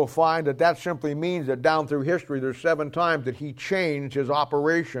 And you will find that that simply means that down through history, there's 7 times that he changed his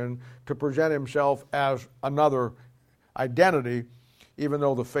operation to present himself as another identity, even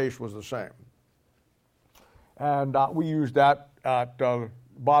though the face was the same. And we use that at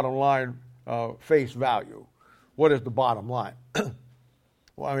bottom line face value. What is the bottom line?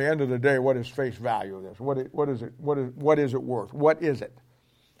 Well, at the end of the day, what is face value of this? What is it worth? What is it?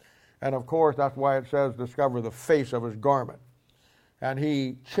 And of course, that's why it says discover the face of his garment. And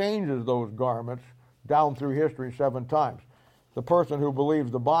he changes those garments down through history 7 times. The person who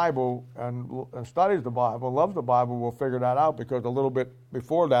believes the Bible and studies the Bible, loves the Bible, will figure that out, because a little bit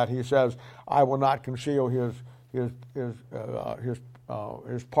before that he says, I will not conceal his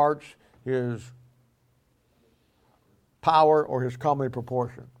parts, his power, or his comely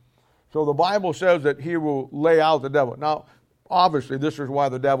proportion. So the Bible says that he will lay out the devil. Now, obviously, this is why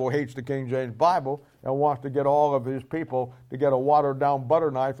the devil hates the King James Bible and wants to get all of his people to get a watered-down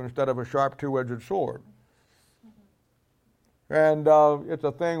butter knife instead of a sharp 2-edged sword. And it's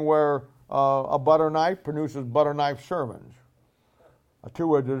a thing where a butter knife produces butter knife sermons. A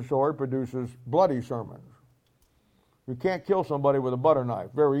 2-edged sword produces bloody sermons. You can't kill somebody with a butter knife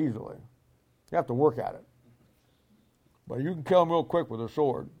very easily. You have to work at it. But you can kill them real quick with a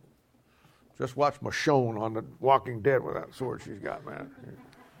sword. Just watch Michonne on The Walking Dead with that sword she's got, man.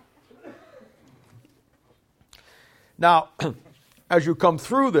 Now, as you come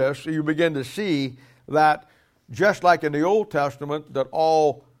through this, you begin to see that just like in the Old Testament, that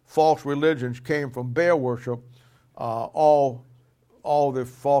all false religions came from Baal worship, all the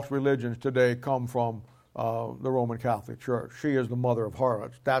false religions today come from the Roman Catholic Church. She is the mother of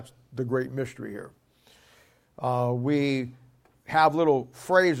harlots. That's the great mystery here. We have little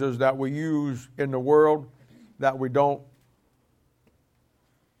phrases that we use in the world that we don't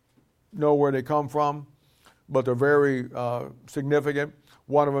know where they come from, but they're very significant.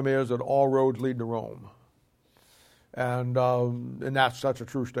 One of them is that all roads lead to Rome. And that's such a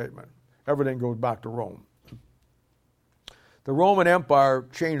true statement. Everything goes back to Rome. The Roman Empire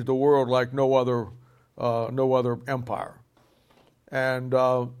changed the world like no other empire. And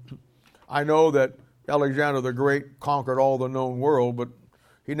I know that Alexander the Great conquered all the known world, but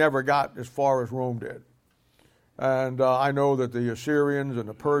he never got as far as Rome did. And I know that the Assyrians and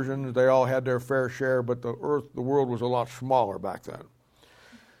the Persians, they all had their fair share, but the world was a lot smaller back then.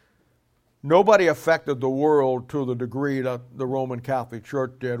 Nobody affected the world to the degree that the Roman Catholic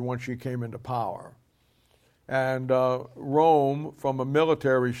Church did once she came into power. And Rome, from a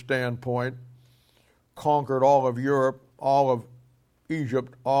military standpoint, conquered all of Europe, all of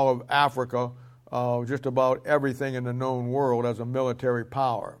Egypt, all of Africa, just about everything in the known world as a military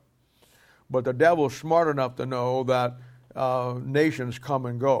power. But the devil's smart enough to know that nations come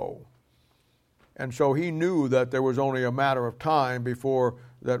and go. And so he knew that there was only a matter of time before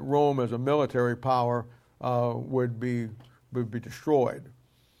that Rome as a military power would be destroyed.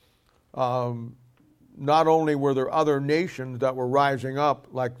 not only were there other nations that were rising up,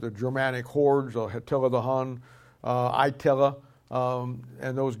 like the Germanic hordes, Attila the Hun, Attila,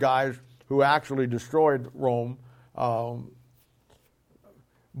 and those guys who actually destroyed Rome,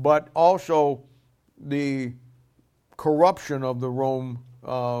 but also the corruption of the Rome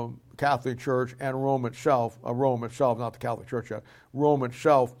Catholic Church and Rome itself, not the Catholic Church yet, Rome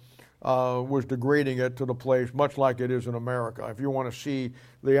itself was degrading it to the place much like it is in America. If you want to see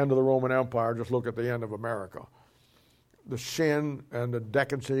the end of the Roman Empire, just look at the end of America. The sin and the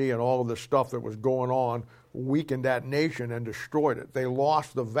decency and all of the stuff that was going on weakened that nation and destroyed it. They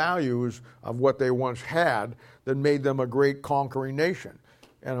lost the values of what they once had that made them a great conquering nation.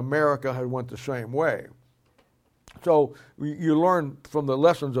 And America had went the same way. So you learn from the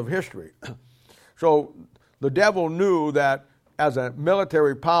lessons of history. So the devil knew that as a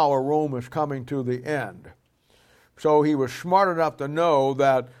military power, Rome is coming to the end. So he was smart enough to know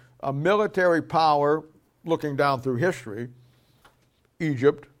that a military power, looking down through history,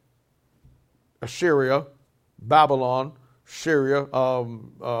 Egypt, Assyria, Babylon, Syria,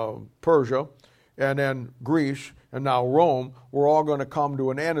 Persia, and then Greece, and now Rome, were all going to come to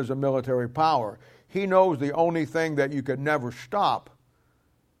an end as a military power. He knows the only thing that you could never stop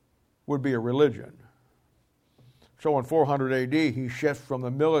would be a religion. So in 400 AD, he shifts from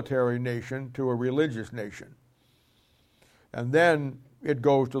the military nation to a religious nation. And then it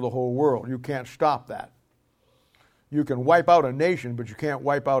goes to the whole world. You can't stop that. You can wipe out a nation, but you can't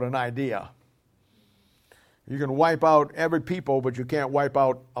wipe out an idea. You can wipe out every people, but you can't wipe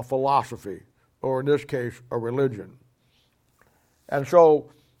out a philosophy, or in this case, a religion. And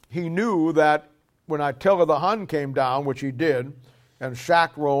so he knew that when Attila the Hun came down, which he did, and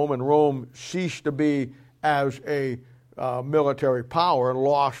sacked Rome, and Rome ceased to be as a military power and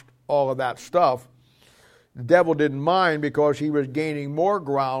lost all of that stuff, the devil didn't mind because he was gaining more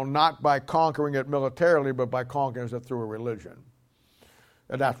ground, not by conquering it militarily, but by conquering it through a religion.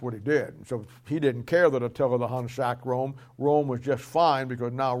 And that's what he did. So he didn't care that Attila the Hun sacked Rome. Rome was just fine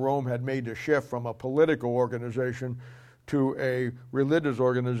because now Rome had made the shift from a political organization to a religious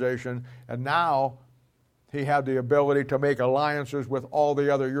organization. And now he had the ability to make alliances with all the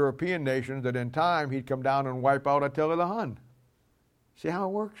other European nations that in time he'd come down and wipe out Attila the Hun. See how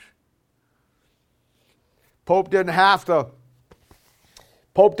it works? The Pope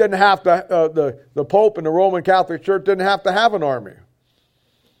and the Roman Catholic Church didn't have to have an army.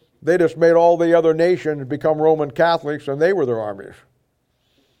 They just made all the other nations become Roman Catholics, and they were their armies.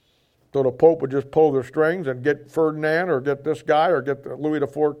 So the Pope would just pull their strings and get Ferdinand or get this guy or get Louis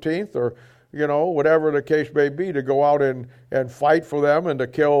XIV or, whatever the case may be, to go out and fight for them and to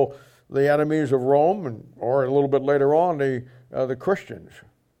kill the enemies of Rome, or a little bit later on, the Christians.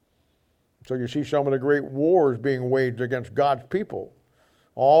 So you see some of the great wars being waged against God's people,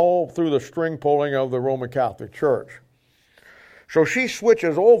 all through the string pulling of the Roman Catholic Church. So she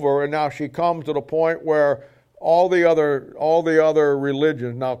switches over, and now she comes to the point where all the other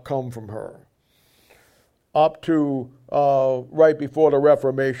religions now come from her. Up to right before the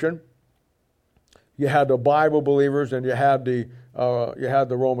Reformation, you had the Bible believers, and you had the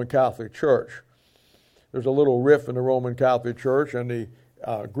Roman Catholic Church. There's a little rift in the Roman Catholic Church, and the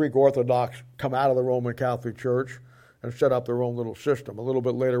Greek Orthodox come out of the Roman Catholic Church and set up their own little system. A little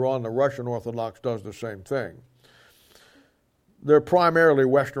bit later on, the Russian Orthodox does the same thing. They're primarily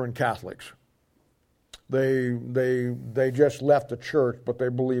Western Catholics. They just left the church, but they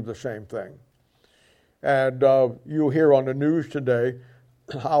believe the same thing. And you hear on the news today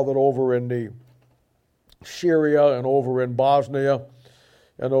how that over in the Syria and over in Bosnia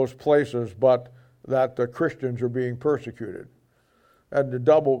and those places, but that the Christians are being persecuted. And the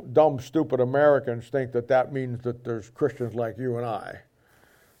dumb, stupid Americans think that means that there's Christians like you and I.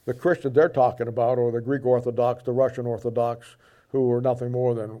 The Christians they're talking about are the Greek Orthodox, the Russian Orthodox, who are nothing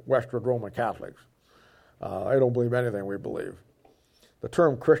more than Western Roman Catholics. They don't believe anything we believe. The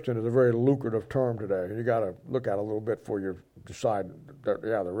term Christian is a very lucrative term today. You got to look at it a little bit before you decide that,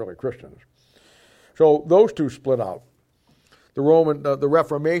 they're really Christians. So those two split out. The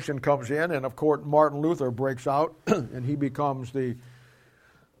Reformation comes in, and of course Martin Luther breaks out, and he becomes the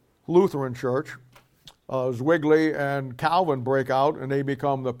Lutheran Church. Zwingli and Calvin break out, and they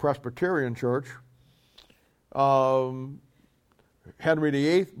become the Presbyterian Church. Henry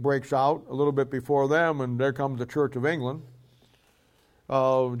VIII breaks out a little bit before them, and there comes the Church of England.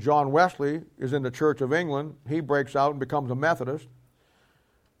 John Wesley is in the Church of England. He breaks out and becomes a Methodist.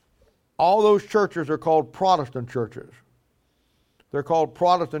 All those churches are called Protestant churches. They're called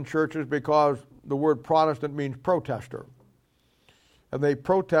Protestant churches because the word Protestant means protester. And they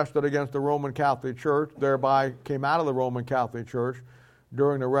protested against the Roman Catholic Church, thereby came out of the Roman Catholic Church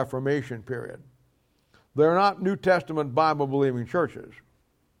during the Reformation period. They're not New Testament Bible-believing churches.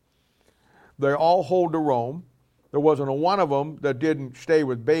 They all hold to Rome. There wasn't a one of them that didn't stay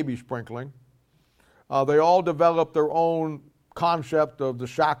with baby sprinkling. They all developed their own concept of the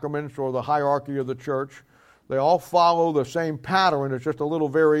sacraments or the hierarchy of the church. They all follow the same pattern. It's just a little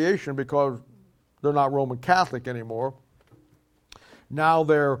variation because they're not Roman Catholic anymore. Now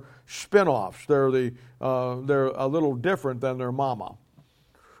they're spin-offs. They're a little different than their mama,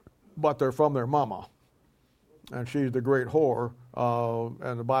 but they're from their mama, and she's the great whore,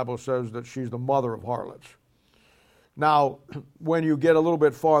 and the Bible says that she's the mother of harlots. Now, when you get a little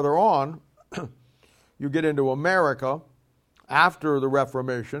bit farther on, you get into America after the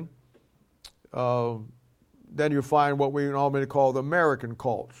Reformation, then you find what we normally call the American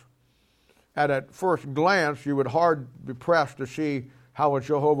cults. And at first glance, you would hardly be pressed to see how a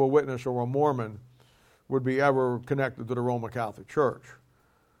Jehovah's Witness or a Mormon would be ever connected to the Roman Catholic Church.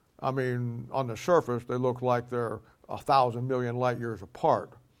 I mean, on the surface, they look like they're 1,000 million light years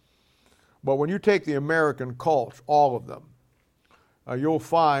apart. But when you take the American cults, all of them, you'll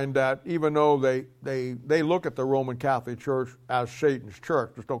find that even though they look at the Roman Catholic Church as Satan's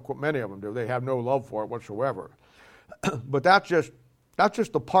church, just don't many of them do. They have no love for it whatsoever. But that's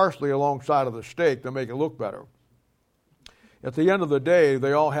just the parsley alongside of the steak to make it look better. At the end of the day,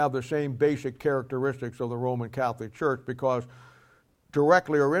 they all have the same basic characteristics of the Roman Catholic Church because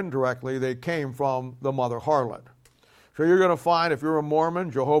directly or indirectly, they came from the mother harlot. So you're going to find, if you're a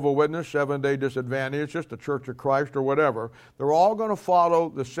Mormon, Jehovah's Witness, Seventh-day Disadvantaged, the Church of Christ or whatever, they're all going to follow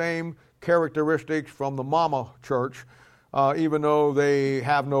the same characteristics from the mama church, even though they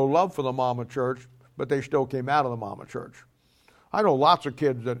have no love for the mama church, but they still came out of the mama church. I know lots of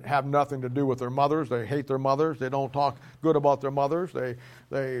kids that have nothing to do with their mothers. They hate their mothers. They don't talk good about their mothers. They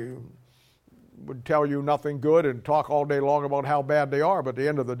would tell you nothing good and talk all day long about how bad they are, but at the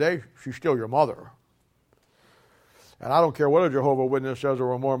end of the day, she's still your mother. And I don't care what a Jehovah's Witness says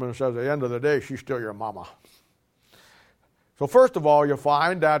or a Mormon says, at the end of the day, she's still your mama. So first of all, you'll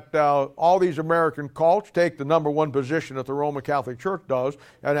find that all these American cults take the number one position that the Roman Catholic Church does,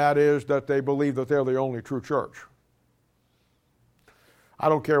 and that is that they believe that they're the only true church. I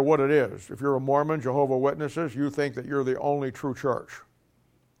don't care what it is. If you're a Mormon, Jehovah's Witnesses, you think that you're the only true church.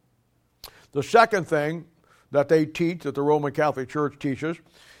 The second thing that they teach, that the Roman Catholic Church teaches,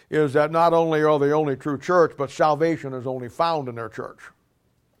 is that not only are they the only true church, but salvation is only found in their church.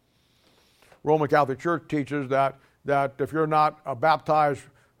 Roman Catholic Church teaches that if you're not a baptized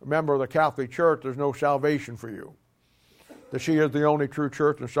member of the Catholic Church, there's no salvation for you. That she is the only true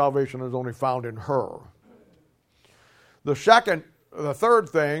church and salvation is only found in her. The third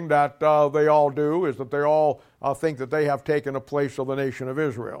thing that they all do is that they all think that they have taken the place of the nation of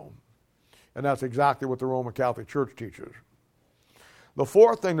Israel. And that's exactly what the Roman Catholic Church teaches. The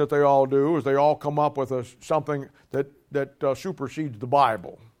fourth thing that they all do is they all come up with something that supersedes the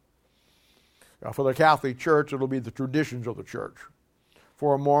Bible. For the Catholic Church, it'll be the traditions of the church.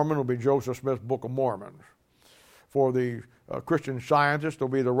 For a Mormon, it'll be Joseph Smith's Book of Mormon. For the Christian Scientists, it'll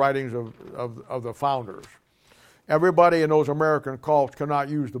be the writings of the founders. Everybody in those American cults cannot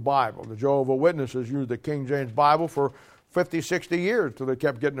use the Bible. The Jehovah's Witnesses used the King James Bible for 50, 60 years till they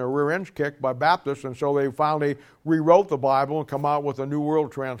kept getting their rear ends kicked by Baptists, and so they finally rewrote the Bible and come out with a New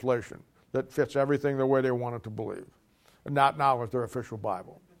World Translation that fits everything the way they wanted to believe. And that now is their official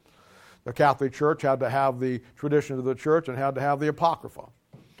Bible. The Catholic Church had to have the traditions of the church and had to have the Apocrypha.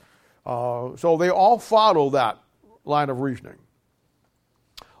 So they all follow that line of reasoning.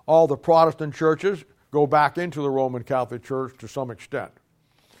 All the Protestant churches go back into the Roman Catholic Church to some extent.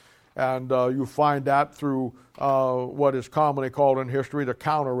 And you find that through what is commonly called in history the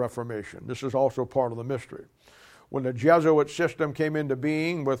Counter-Reformation. This is also part of the mystery. When the Jesuit system came into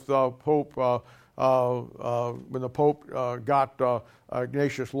being with Pope, when the Pope got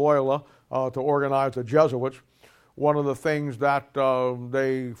Ignatius Loyola to organize the Jesuits, one of the things that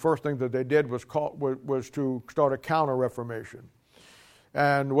first thing that they did was to start a Counter-Reformation.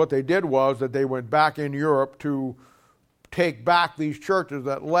 And what they did was that they went back in Europe to take back these churches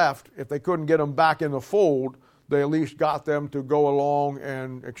that left. If they couldn't get them back in the fold, they at least got them to go along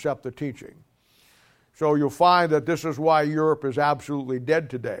and accept the teaching. So you'll find that this is why Europe is absolutely dead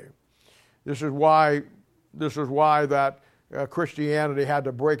today. This is why that Christianity had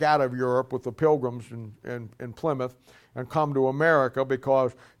to break out of Europe with the Pilgrims in Plymouth and come to America,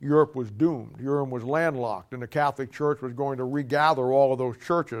 because Europe was doomed. Europe was landlocked, and the Catholic Church was going to regather all of those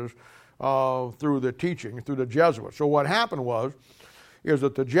churches through the teaching, through the Jesuits. So what happened is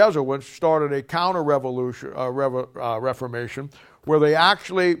that the Jesuits started a counter-reformation where they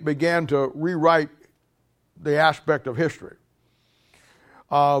actually began to rewrite the aspect of history.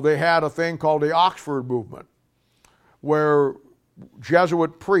 they had a thing called the Oxford movement, where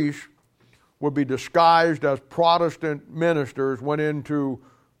Jesuit priests would be disguised as Protestant ministers, went into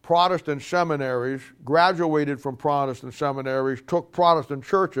Protestant seminaries, graduated from Protestant seminaries, took Protestant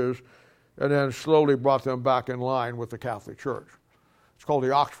churches, and then slowly brought them back in line with the Catholic Church. It's called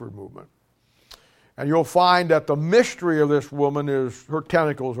the Oxford movement. And you'll find that the mystery of this woman is her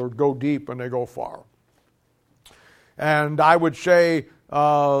tentacles go deep and they go far. And I would say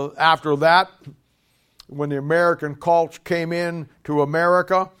after that, when the American cults came in to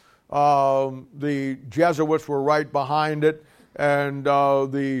America, the Jesuits were right behind it, and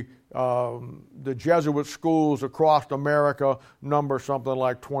the Jesuit schools across America number something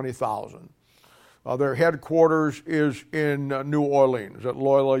like 20,000. Their headquarters is in New Orleans at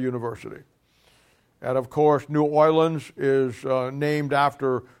Loyola University. And of course, New Orleans is named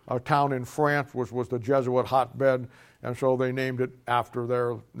after a town in France, which was the Jesuit hotbed, and so they named it after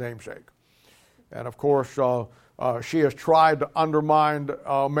their namesake. And of course, she has tried to undermine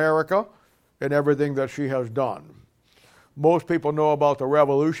America in everything that she has done. Most people know about the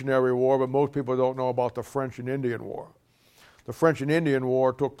Revolutionary War, but most people don't know about the French and Indian War. The French and Indian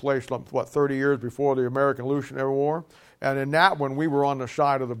War took place, 30 years before the American Revolutionary War? And in that one, we were on the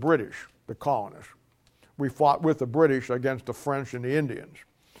side of the British, the colonists. We fought with the British against the French and the Indians.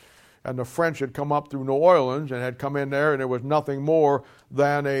 And the French had come up through New Orleans and had come in there, and it was nothing more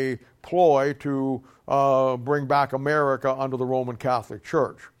than a ploy to bring back America under the Roman Catholic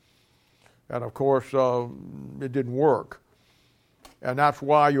Church. And of course, it didn't work. And that's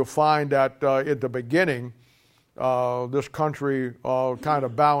why you'll find that at the beginning, this country kind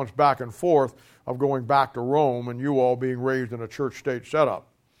of balanced back and forth of going back to Rome, and you all being raised in a church-state setup.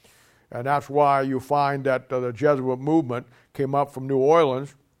 And that's why you find that the Jesuit movement came up from New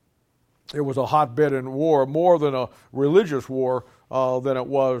Orleans. It was a hotbed in war, more than a religious war than it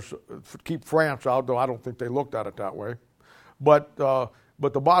was to keep France out, though I don't think they looked at it that way. But the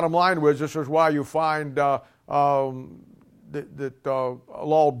bottom line was, this is why you find that a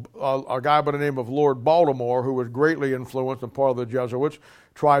guy by the name of Lord Baltimore, who was greatly influenced and part of the Jesuits,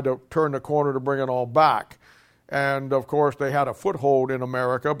 tried to turn the corner to bring it all back. And of course, they had a foothold in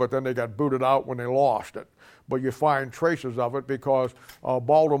America, but then they got booted out when they lost it. But you find traces of it because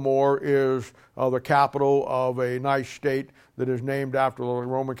Baltimore is the capital of a nice state that is named after the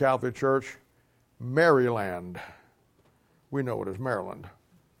Roman Catholic Church, Maryland. We know it as Maryland.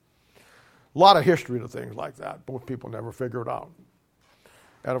 A lot of history to things like that. Most people never figure it out.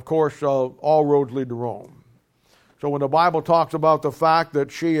 And of course, all roads lead to Rome. So when the Bible talks about the fact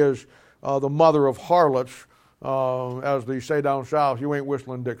that she is the mother of harlots, as they say down south, you ain't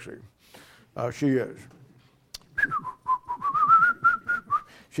whistling Dixie. She is.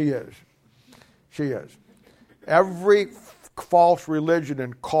 She is. She is. Every false religion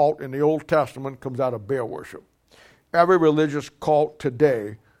and cult in the Old Testament comes out of Baal worship. Every religious cult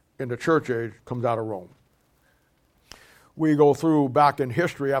today in the church age comes out of Rome. We go through back in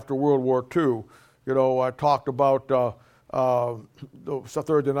history after World War II. You know, I talked about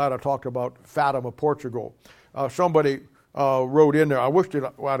Thursday night. I talked about Fatima, Portugal. Somebody wrote in there. I wish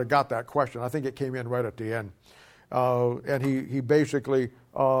I'd have got that question. I think it came in right at the end. And he basically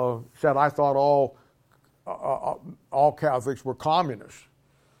said, I thought all Catholics were communists.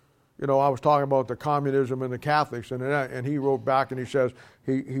 You know, I was talking about the communism and the Catholics, and he wrote back and he says,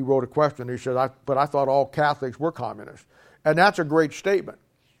 he wrote a question. He said, but I thought all Catholics were communists. And that's a great statement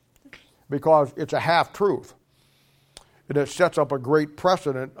because it's a half-truth. And it sets up a great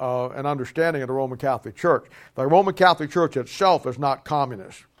precedent and understanding of the Roman Catholic Church. The Roman Catholic Church itself is not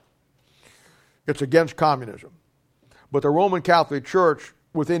communist. It's against communism. But the Roman Catholic Church,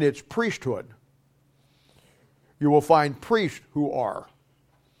 within its priesthood, you will find priests who are.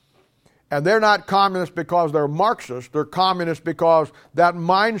 And they're not communists because they're Marxists. They're communists because that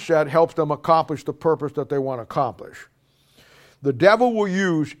mindset helps them accomplish the purpose that they want to accomplish. The devil will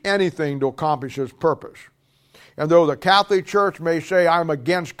use anything to accomplish his purpose. And though the Catholic Church may say, I'm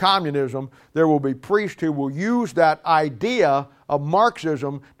against communism, there will be priests who will use that idea of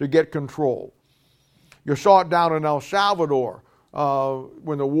Marxism to get control. You saw it down in El Salvador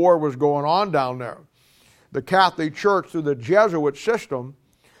when the war was going on down there. The Catholic Church, through the Jesuit system,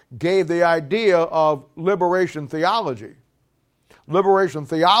 gave the idea of liberation theology. Liberation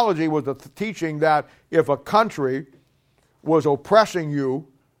theology was the teaching that if a country was oppressing you,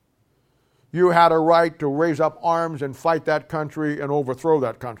 you had a right to raise up arms and fight that country and overthrow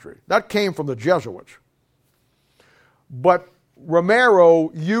that country. That came from the Jesuits. But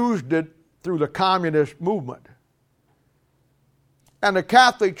Romero used it through the communist movement. And the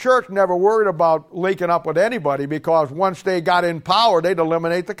Catholic Church never worried about linking up with anybody because once they got in power, they'd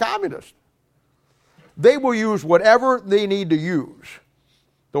eliminate the communists. They will use whatever they need to use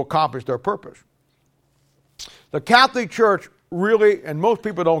to accomplish their purpose. The Catholic Church really, and most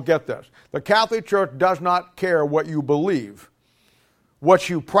people don't get this, the Catholic Church does not care what you believe, what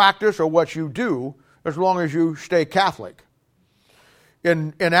you practice or what you do, as long as you stay Catholic.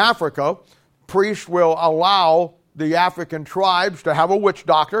 In Africa, priests will allow the African tribes to have a witch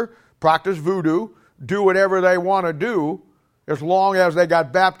doctor, practice voodoo, do whatever they want to do, as long as they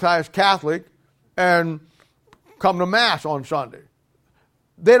got baptized Catholic and come to Mass on Sunday.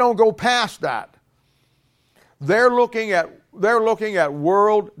 They don't go past that. They're looking at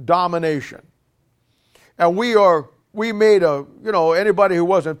world domination. And we made anybody who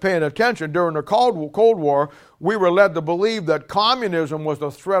wasn't paying attention during the Cold War, we were led to believe that communism was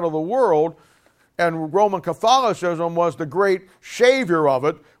the threat of the world and Roman Catholicism was the great savior of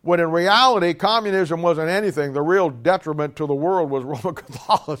it, when in reality communism wasn't anything. The real detriment to the world was Roman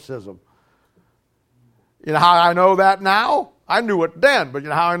Catholicism. You know how I know that now? I knew it then, but you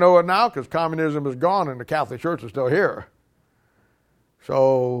know how I know it now? Because communism is gone and the Catholic Church is still here.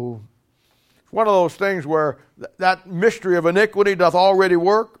 So it's one of those things where that mystery of iniquity doth already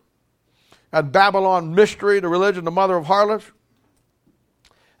work. And Babylon mystery, the religion, the mother of harlots,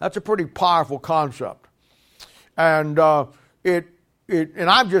 that's a pretty powerful concept. And and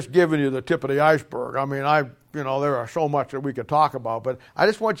I'm just giving you the tip of the iceberg. I mean, there are so much that we could talk about, but I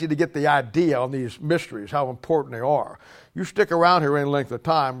just want you to get the idea on these mysteries, how important they are. You stick around here any length of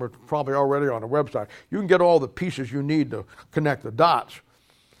time, we're probably already on the website. You can get all the pieces you need to connect the dots,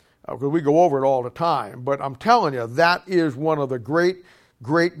 because we go over it all the time. But I'm telling you, that is one of the great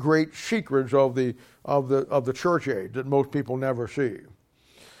secrets of the church age that most people never see.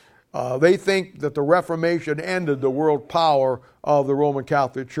 They think that the Reformation ended the world power of the Roman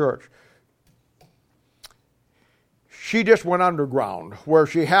Catholic Church. She just went underground. Where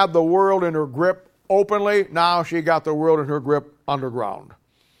she had the world in her grip openly, now she got the world in her grip underground.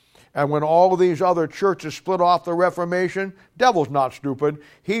 And when all of these other churches split off the Reformation, devil's not stupid.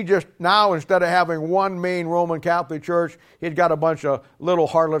 He just, now instead of having one main Roman Catholic Church, he's got a bunch of little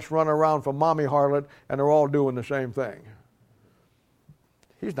harlots running around from mommy harlot, and they're all doing the same thing.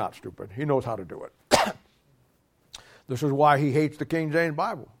 He's not stupid. He knows how to do it. This is why he hates the King James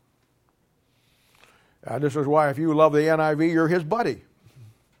Bible. And this is why if you love the NIV, you're his buddy.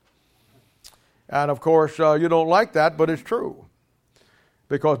 And of course, you don't like that, but it's true.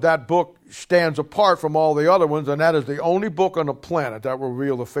 Because that book stands apart from all the other ones, and that is the only book on the planet that will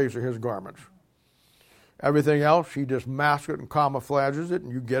reveal the face of his garments. Everything else, he just masks it and camouflages it,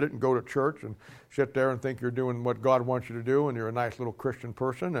 and you get it and go to church and sit there and think you're doing what God wants you to do, and you're a nice little Christian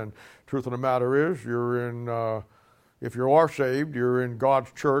person. And truth of the matter is, if you are saved, you're in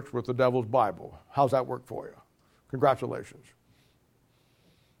God's church with the devil's Bible. How's that work for you? Congratulations.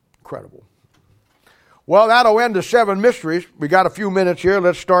 Incredible. Well, that'll end the 7 mysteries. We got a few minutes here.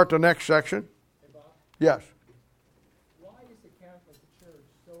 Let's start the next section. Hey, Bob. Yes. Why is the Catholic Church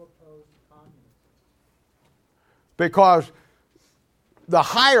so opposed to communism? Because the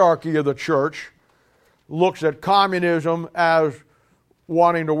hierarchy of the church looks at communism as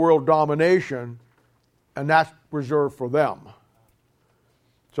wanting the world domination, and that's reserved for them.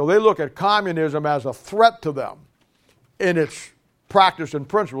 So they look at communism as a threat to them in its practice and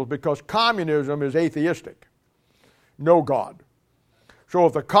principles, because communism is atheistic. No God. So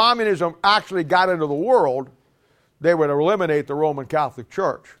if the communism actually got into the world, they would eliminate the Roman Catholic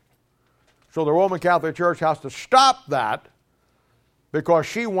Church. So the Roman Catholic Church has to stop that because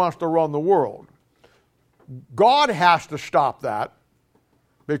she wants to run the world. God has to stop that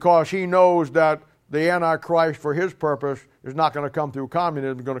because he knows that the Antichrist for his purpose is not going to come through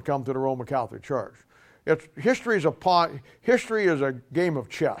communism, it's going to come through the Roman Catholic Church. History is a game of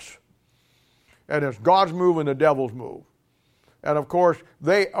chess. And it's God's move and the devil's move. And of course,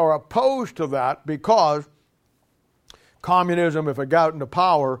 they are opposed to that because communism, if it got into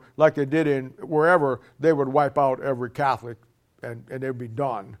power like they did in wherever, they would wipe out every Catholic and they'd be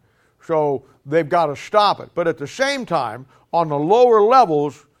done. So they've got to stop it. But at the same time, on the lower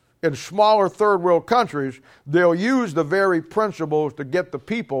levels, in smaller third world countries, they'll use the very principles to get the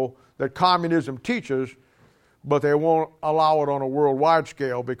people that communism teaches, but they won't allow it on a worldwide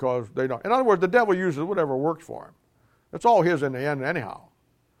scale because they don't. In other words, the devil uses whatever works for him. It's all his in the end anyhow.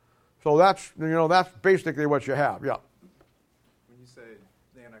 So that's basically what you have. Yeah. When you say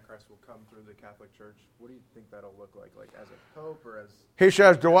the Antichrist will come through the Catholic Church, what do you think that'll look like? Like as a pope or as... He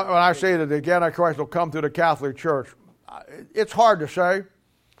says, when I say that the Antichrist will come through the Catholic Church, it's hard to say.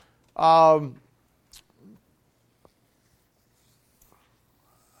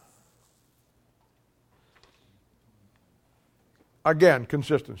 again,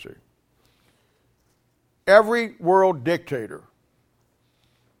 consistency. Every world dictator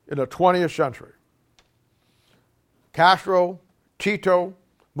in the 20th century, Castro, Tito,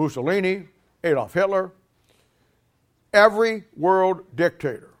 Mussolini, Adolf Hitler, every world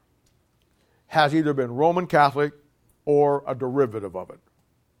dictator has either been Roman Catholic or a derivative of it.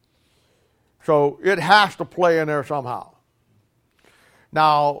 So it has to play in there somehow.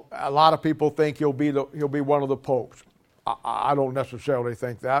 Now, a lot of people think he'll be one of the popes. I don't necessarily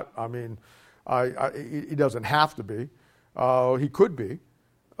think that. I mean, he doesn't have to be. He could be.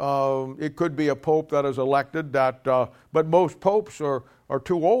 It could be a pope that is elected. But most popes are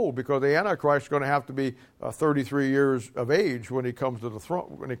too old, because the Antichrist is going to have to be 33 years of age when he comes to the throne.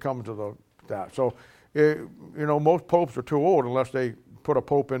 When he comes to that, so most popes are too old unless they put a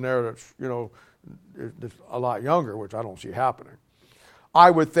pope in there that's that's a lot younger, which I don't see happening. I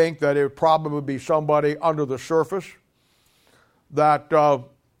would think that it would probably be somebody under the surface that,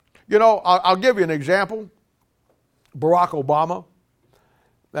 I'll give you an example. Barack Obama,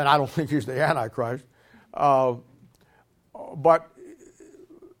 and I don't think he's the Antichrist, but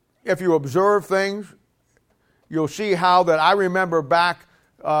if you observe things, you'll see how that. I remember back,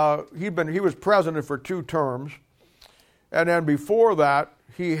 he was president for 2 terms, and then before that,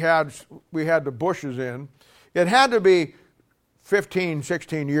 we had the Bushes in. It had to be 15,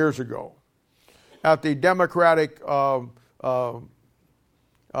 16 years ago at the Democratic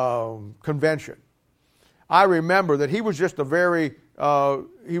convention. I remember that he was just a very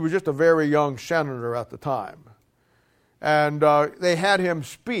young senator at the time, and they had him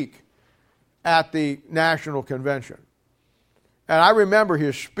speak at the national convention. And I remember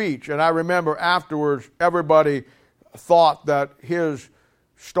his speech, and I remember afterwards everybody thought that his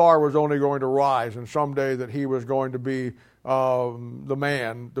star was only going to rise, and someday that he was going to be the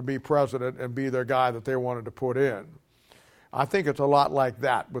man to be president and be the guy that they wanted to put in. I think it's a lot like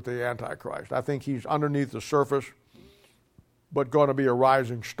that with the Antichrist. I think he's underneath the surface, but going to be a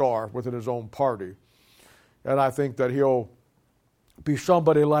rising star within his own party. And I think that he'll be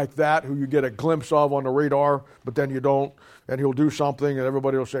somebody like that who you get a glimpse of on the radar, but then you don't, and he'll do something, and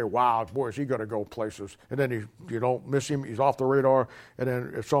everybody will say, wow, boy, is he going to go places. And then you don't miss him, he's off the radar, and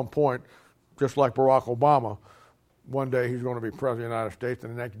then at some point, just like Barack Obama, one day he's going to be president of the United States,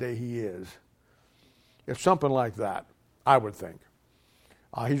 and the next day he is. It's something like that, I would think.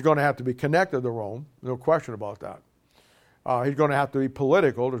 He's going to have to be connected to Rome, no question about that. He's going to have to be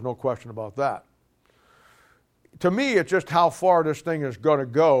political, there's no question about that. To me, it's just how far this thing is going to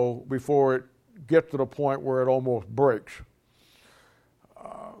go before it gets to the point where it almost breaks.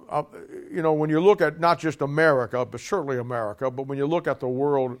 When you look at not just America, but certainly America, but when you look at the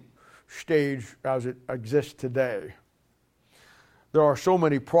world stage as it exists today, there are so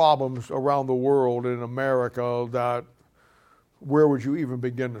many problems around the world in America that where would you even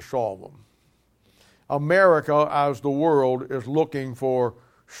begin to solve them? America, as the world, is looking for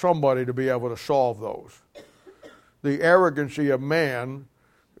somebody to be able to solve those. The arrogancy of man,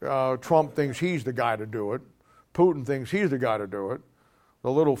 Trump thinks he's the guy to do it. Putin thinks he's the guy to do it. The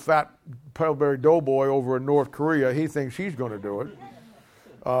little fat Pillsbury Doughboy over in North Korea, he thinks he's going to do it.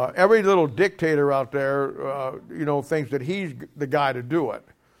 Every little dictator out there, thinks that he's the guy to do it.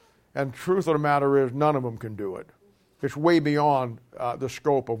 And the truth of the matter is, none of them can do it. It's way beyond the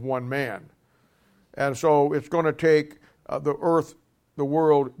scope of one man. And so it's going to take the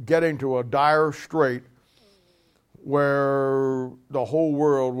world getting to a dire strait where the whole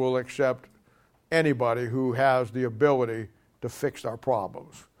world will accept anybody who has the ability to fix our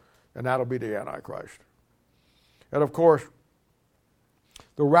problems. And that'll be the Antichrist. And of course,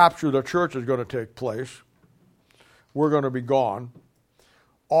 the rapture of the church is going to take place. We're going to be gone.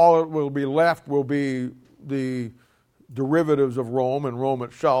 All that will be left will be the derivatives of Rome and Rome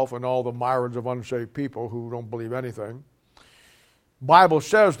itself and all the myriads of unsaved people who don't believe anything. Bible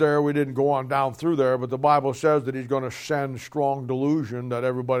says there, we didn't go on down through there, but the Bible says that he's going to send strong delusion that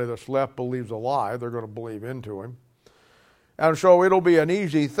everybody that's left believes a lie. They're going to believe into him. And so it'll be an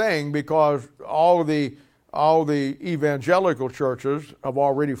easy thing because all the evangelical churches have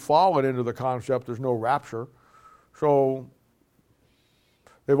already fallen into the concept there's no rapture. So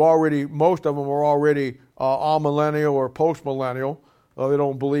most of them are already amillennial or postmillennial. They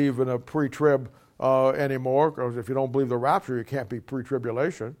don't believe in a pre-trib anymore, because if you don't believe the rapture, you can't be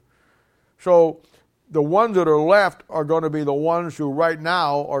pre-tribulation. So the ones that are left are going to be the ones who right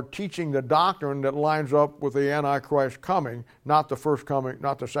now are teaching the doctrine that lines up with the Antichrist coming, not the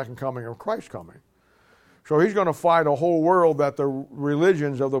second coming of Christ coming. So he's going to find a whole world that the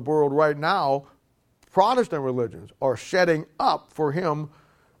religions of the world right now, Protestant religions, are setting up for him.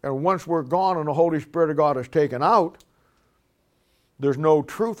 And once we're gone and the Holy Spirit of God is taken out, there's no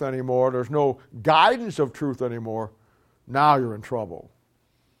truth anymore, there's no guidance of truth anymore, now you're in trouble.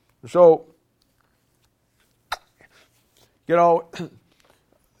 So, to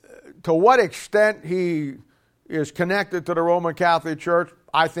what extent he is connected to the Roman Catholic Church,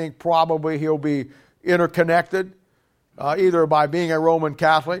 I think probably he'll be interconnected, either by being a Roman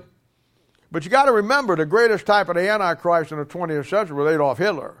Catholic. But you got to remember, the greatest type of the Antichrist in the 20th century was Adolf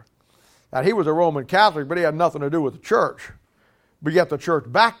Hitler. Now, he was a Roman Catholic, but he had nothing to do with the church. But yet the church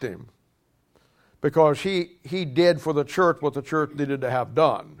backed him, because he did for the church what the church needed to have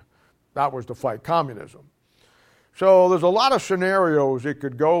done. That was to fight communism. So there's a lot of scenarios it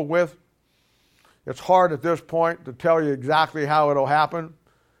could go with. It's hard at this point to tell you exactly how it'll happen.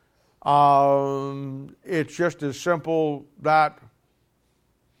 It's just as simple that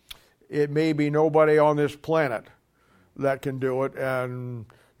it may be nobody on this planet that can do it. And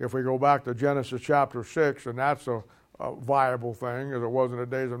if we go back to Genesis chapter 6, and that's a viable thing, as it was in the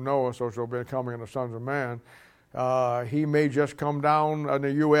days of Noah, so shall be coming in the sons of man. He may just come down in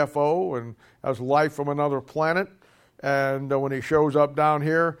a UFO and as life from another planet. And when he shows up down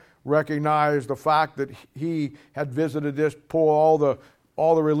here, recognize the fact that he had visited this, pull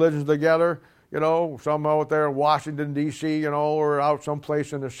all the religions together, some out there in Washington, D.C., or out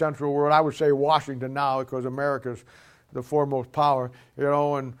someplace in the central world. I would say Washington now, because America's the foremost power,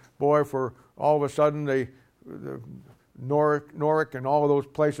 and boy, for all of a sudden the Norwich and all of those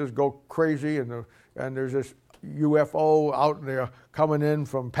places go crazy, and there's this UFO out there coming in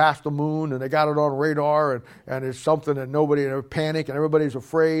from past the moon, and they got it on radar, and it's something that nobody, panic, and everybody's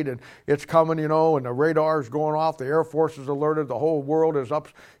afraid, and it's coming, and the radar is going off, the Air Force is alerted, the whole world is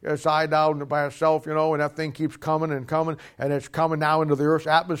upside down by itself, and that thing keeps coming, and it's coming now into the Earth's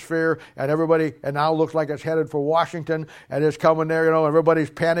atmosphere, and now looks like it's headed for Washington, and it's coming there, everybody's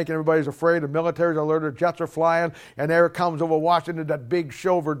panicking, everybody's afraid, the military's alerted, jets are flying, and there it comes over Washington, that big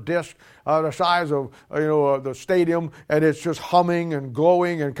silver disc, the size of the stadium, and it's just humming and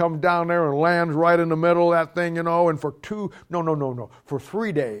glowing, and comes down there and lands right in the middle of that thing, and for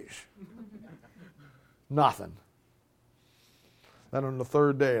 3 days, nothing. Then on the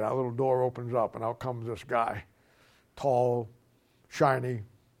third day, that little door opens up, and out comes this guy, tall, shiny,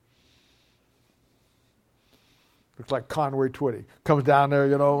 looks like Conway Twitty, comes down there,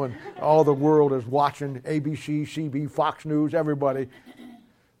 and all the world is watching, ABC, CB, Fox News, everybody.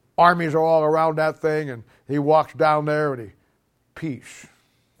 Armies are all around that thing, and he walks down there, and peace.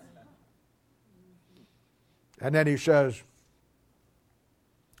 And then he says,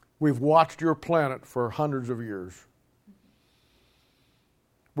 we've watched your planet for hundreds of years.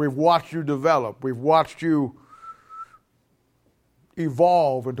 We've watched you develop. We've watched you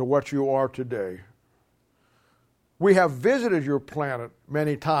evolve into what you are today. We have visited your planet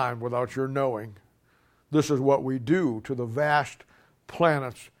many times without your knowing. This is what we do to the vast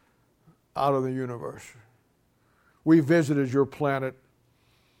planets out of the universe. We visited your planet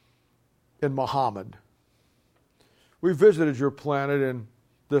in Muhammad. We visited your planet in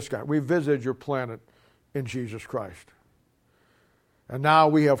this guy. We visited your planet in Jesus Christ. And now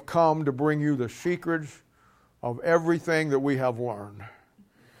we have come to bring you the secrets of everything that we have learned.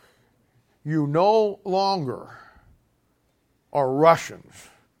 You no longer are Russians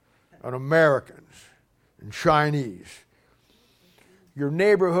and Americans and Chinese. Your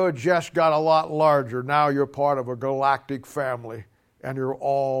neighborhood just got a lot larger. Now you're part of a galactic family, and you're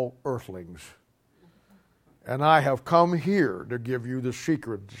all earthlings. And I have come here to give you the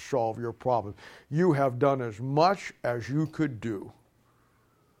secret to solve your problem. You have done as much as you could do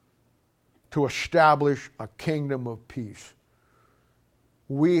to establish a kingdom of peace.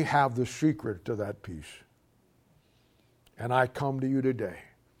 We have the secret to that peace. And I come to you today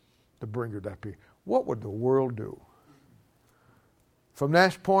to bring you that peace. What would the world do? From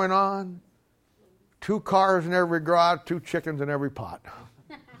this point on, 2 cars in every garage, 2 chickens in every pot.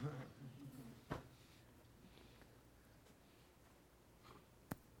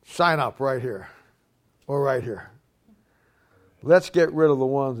 Sign up right here or right here. Let's get rid of the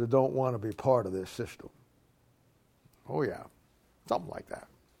ones that don't want to be part of this system. Oh, yeah. Something like that.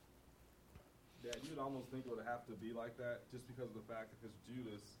 Yeah, you'd almost think it would have to be like that just because of the fact that this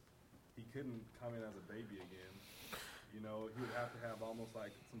Judas, he couldn't come in as a baby again. He would have to have almost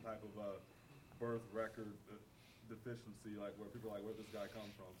like some type of a birth record deficiency, like where people are like, where this guy come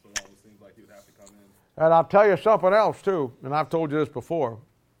from? So it almost seems like he would have to come in. And I'll tell you something else, too, and I've told you this before.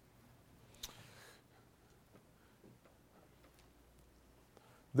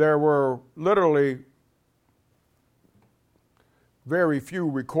 There were literally very few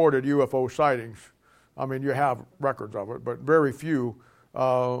recorded UFO sightings. I mean, you have records of it, but very few.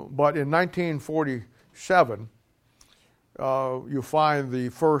 But in 1947, you find the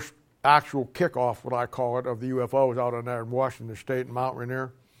first actual kickoff, what I call it, of the UFOs out in there in Washington State and Mount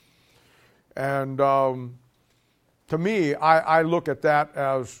Rainier. And to me, I look at that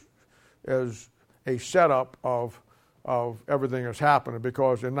as a setup of everything that's happening,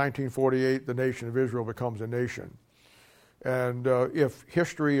 because in 1948, the nation of Israel becomes a nation. And if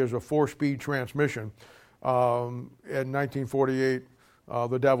history is a 4-speed transmission, in 1948,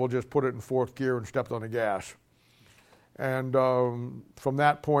 the devil just put it in 4th gear and stepped on the gas. And from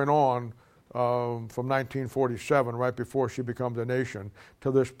that point on, from 1947, right before she becomes a nation, to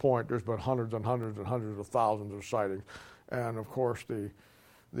this point, there's been hundreds and hundreds and hundreds of thousands of sightings. And of course,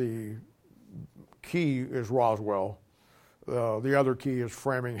 the key is Roswell. The other key is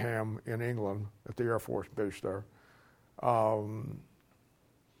Framingham in England at the Air Force Base there.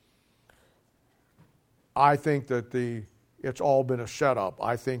 I think that it's all been a setup.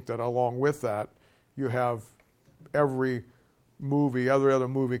 I think that along with that, you have every other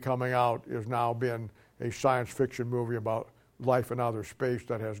movie coming out has now been a science fiction movie about life in outer space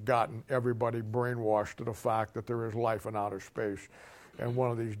that has gotten everybody brainwashed to the fact that there is life in outer space. And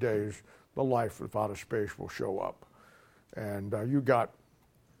one of these days, the life of outer space will show up. And you got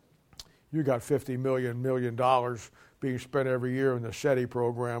 $50 million being spent every year in the SETI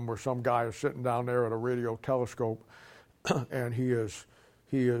program, where some guy is sitting down there at a radio telescope and he is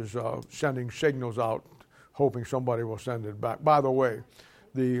sending signals out, hoping somebody will send it back. By the way,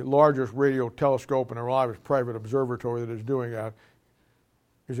 the largest radio telescope and the largest private observatory that is doing that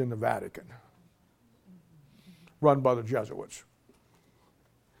is in the Vatican, run by the Jesuits.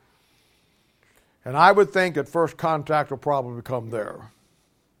 And I would think that first contact will probably come there.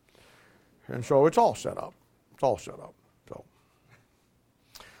 And so it's all set up. So,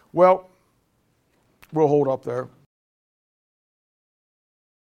 well, we'll hold up there.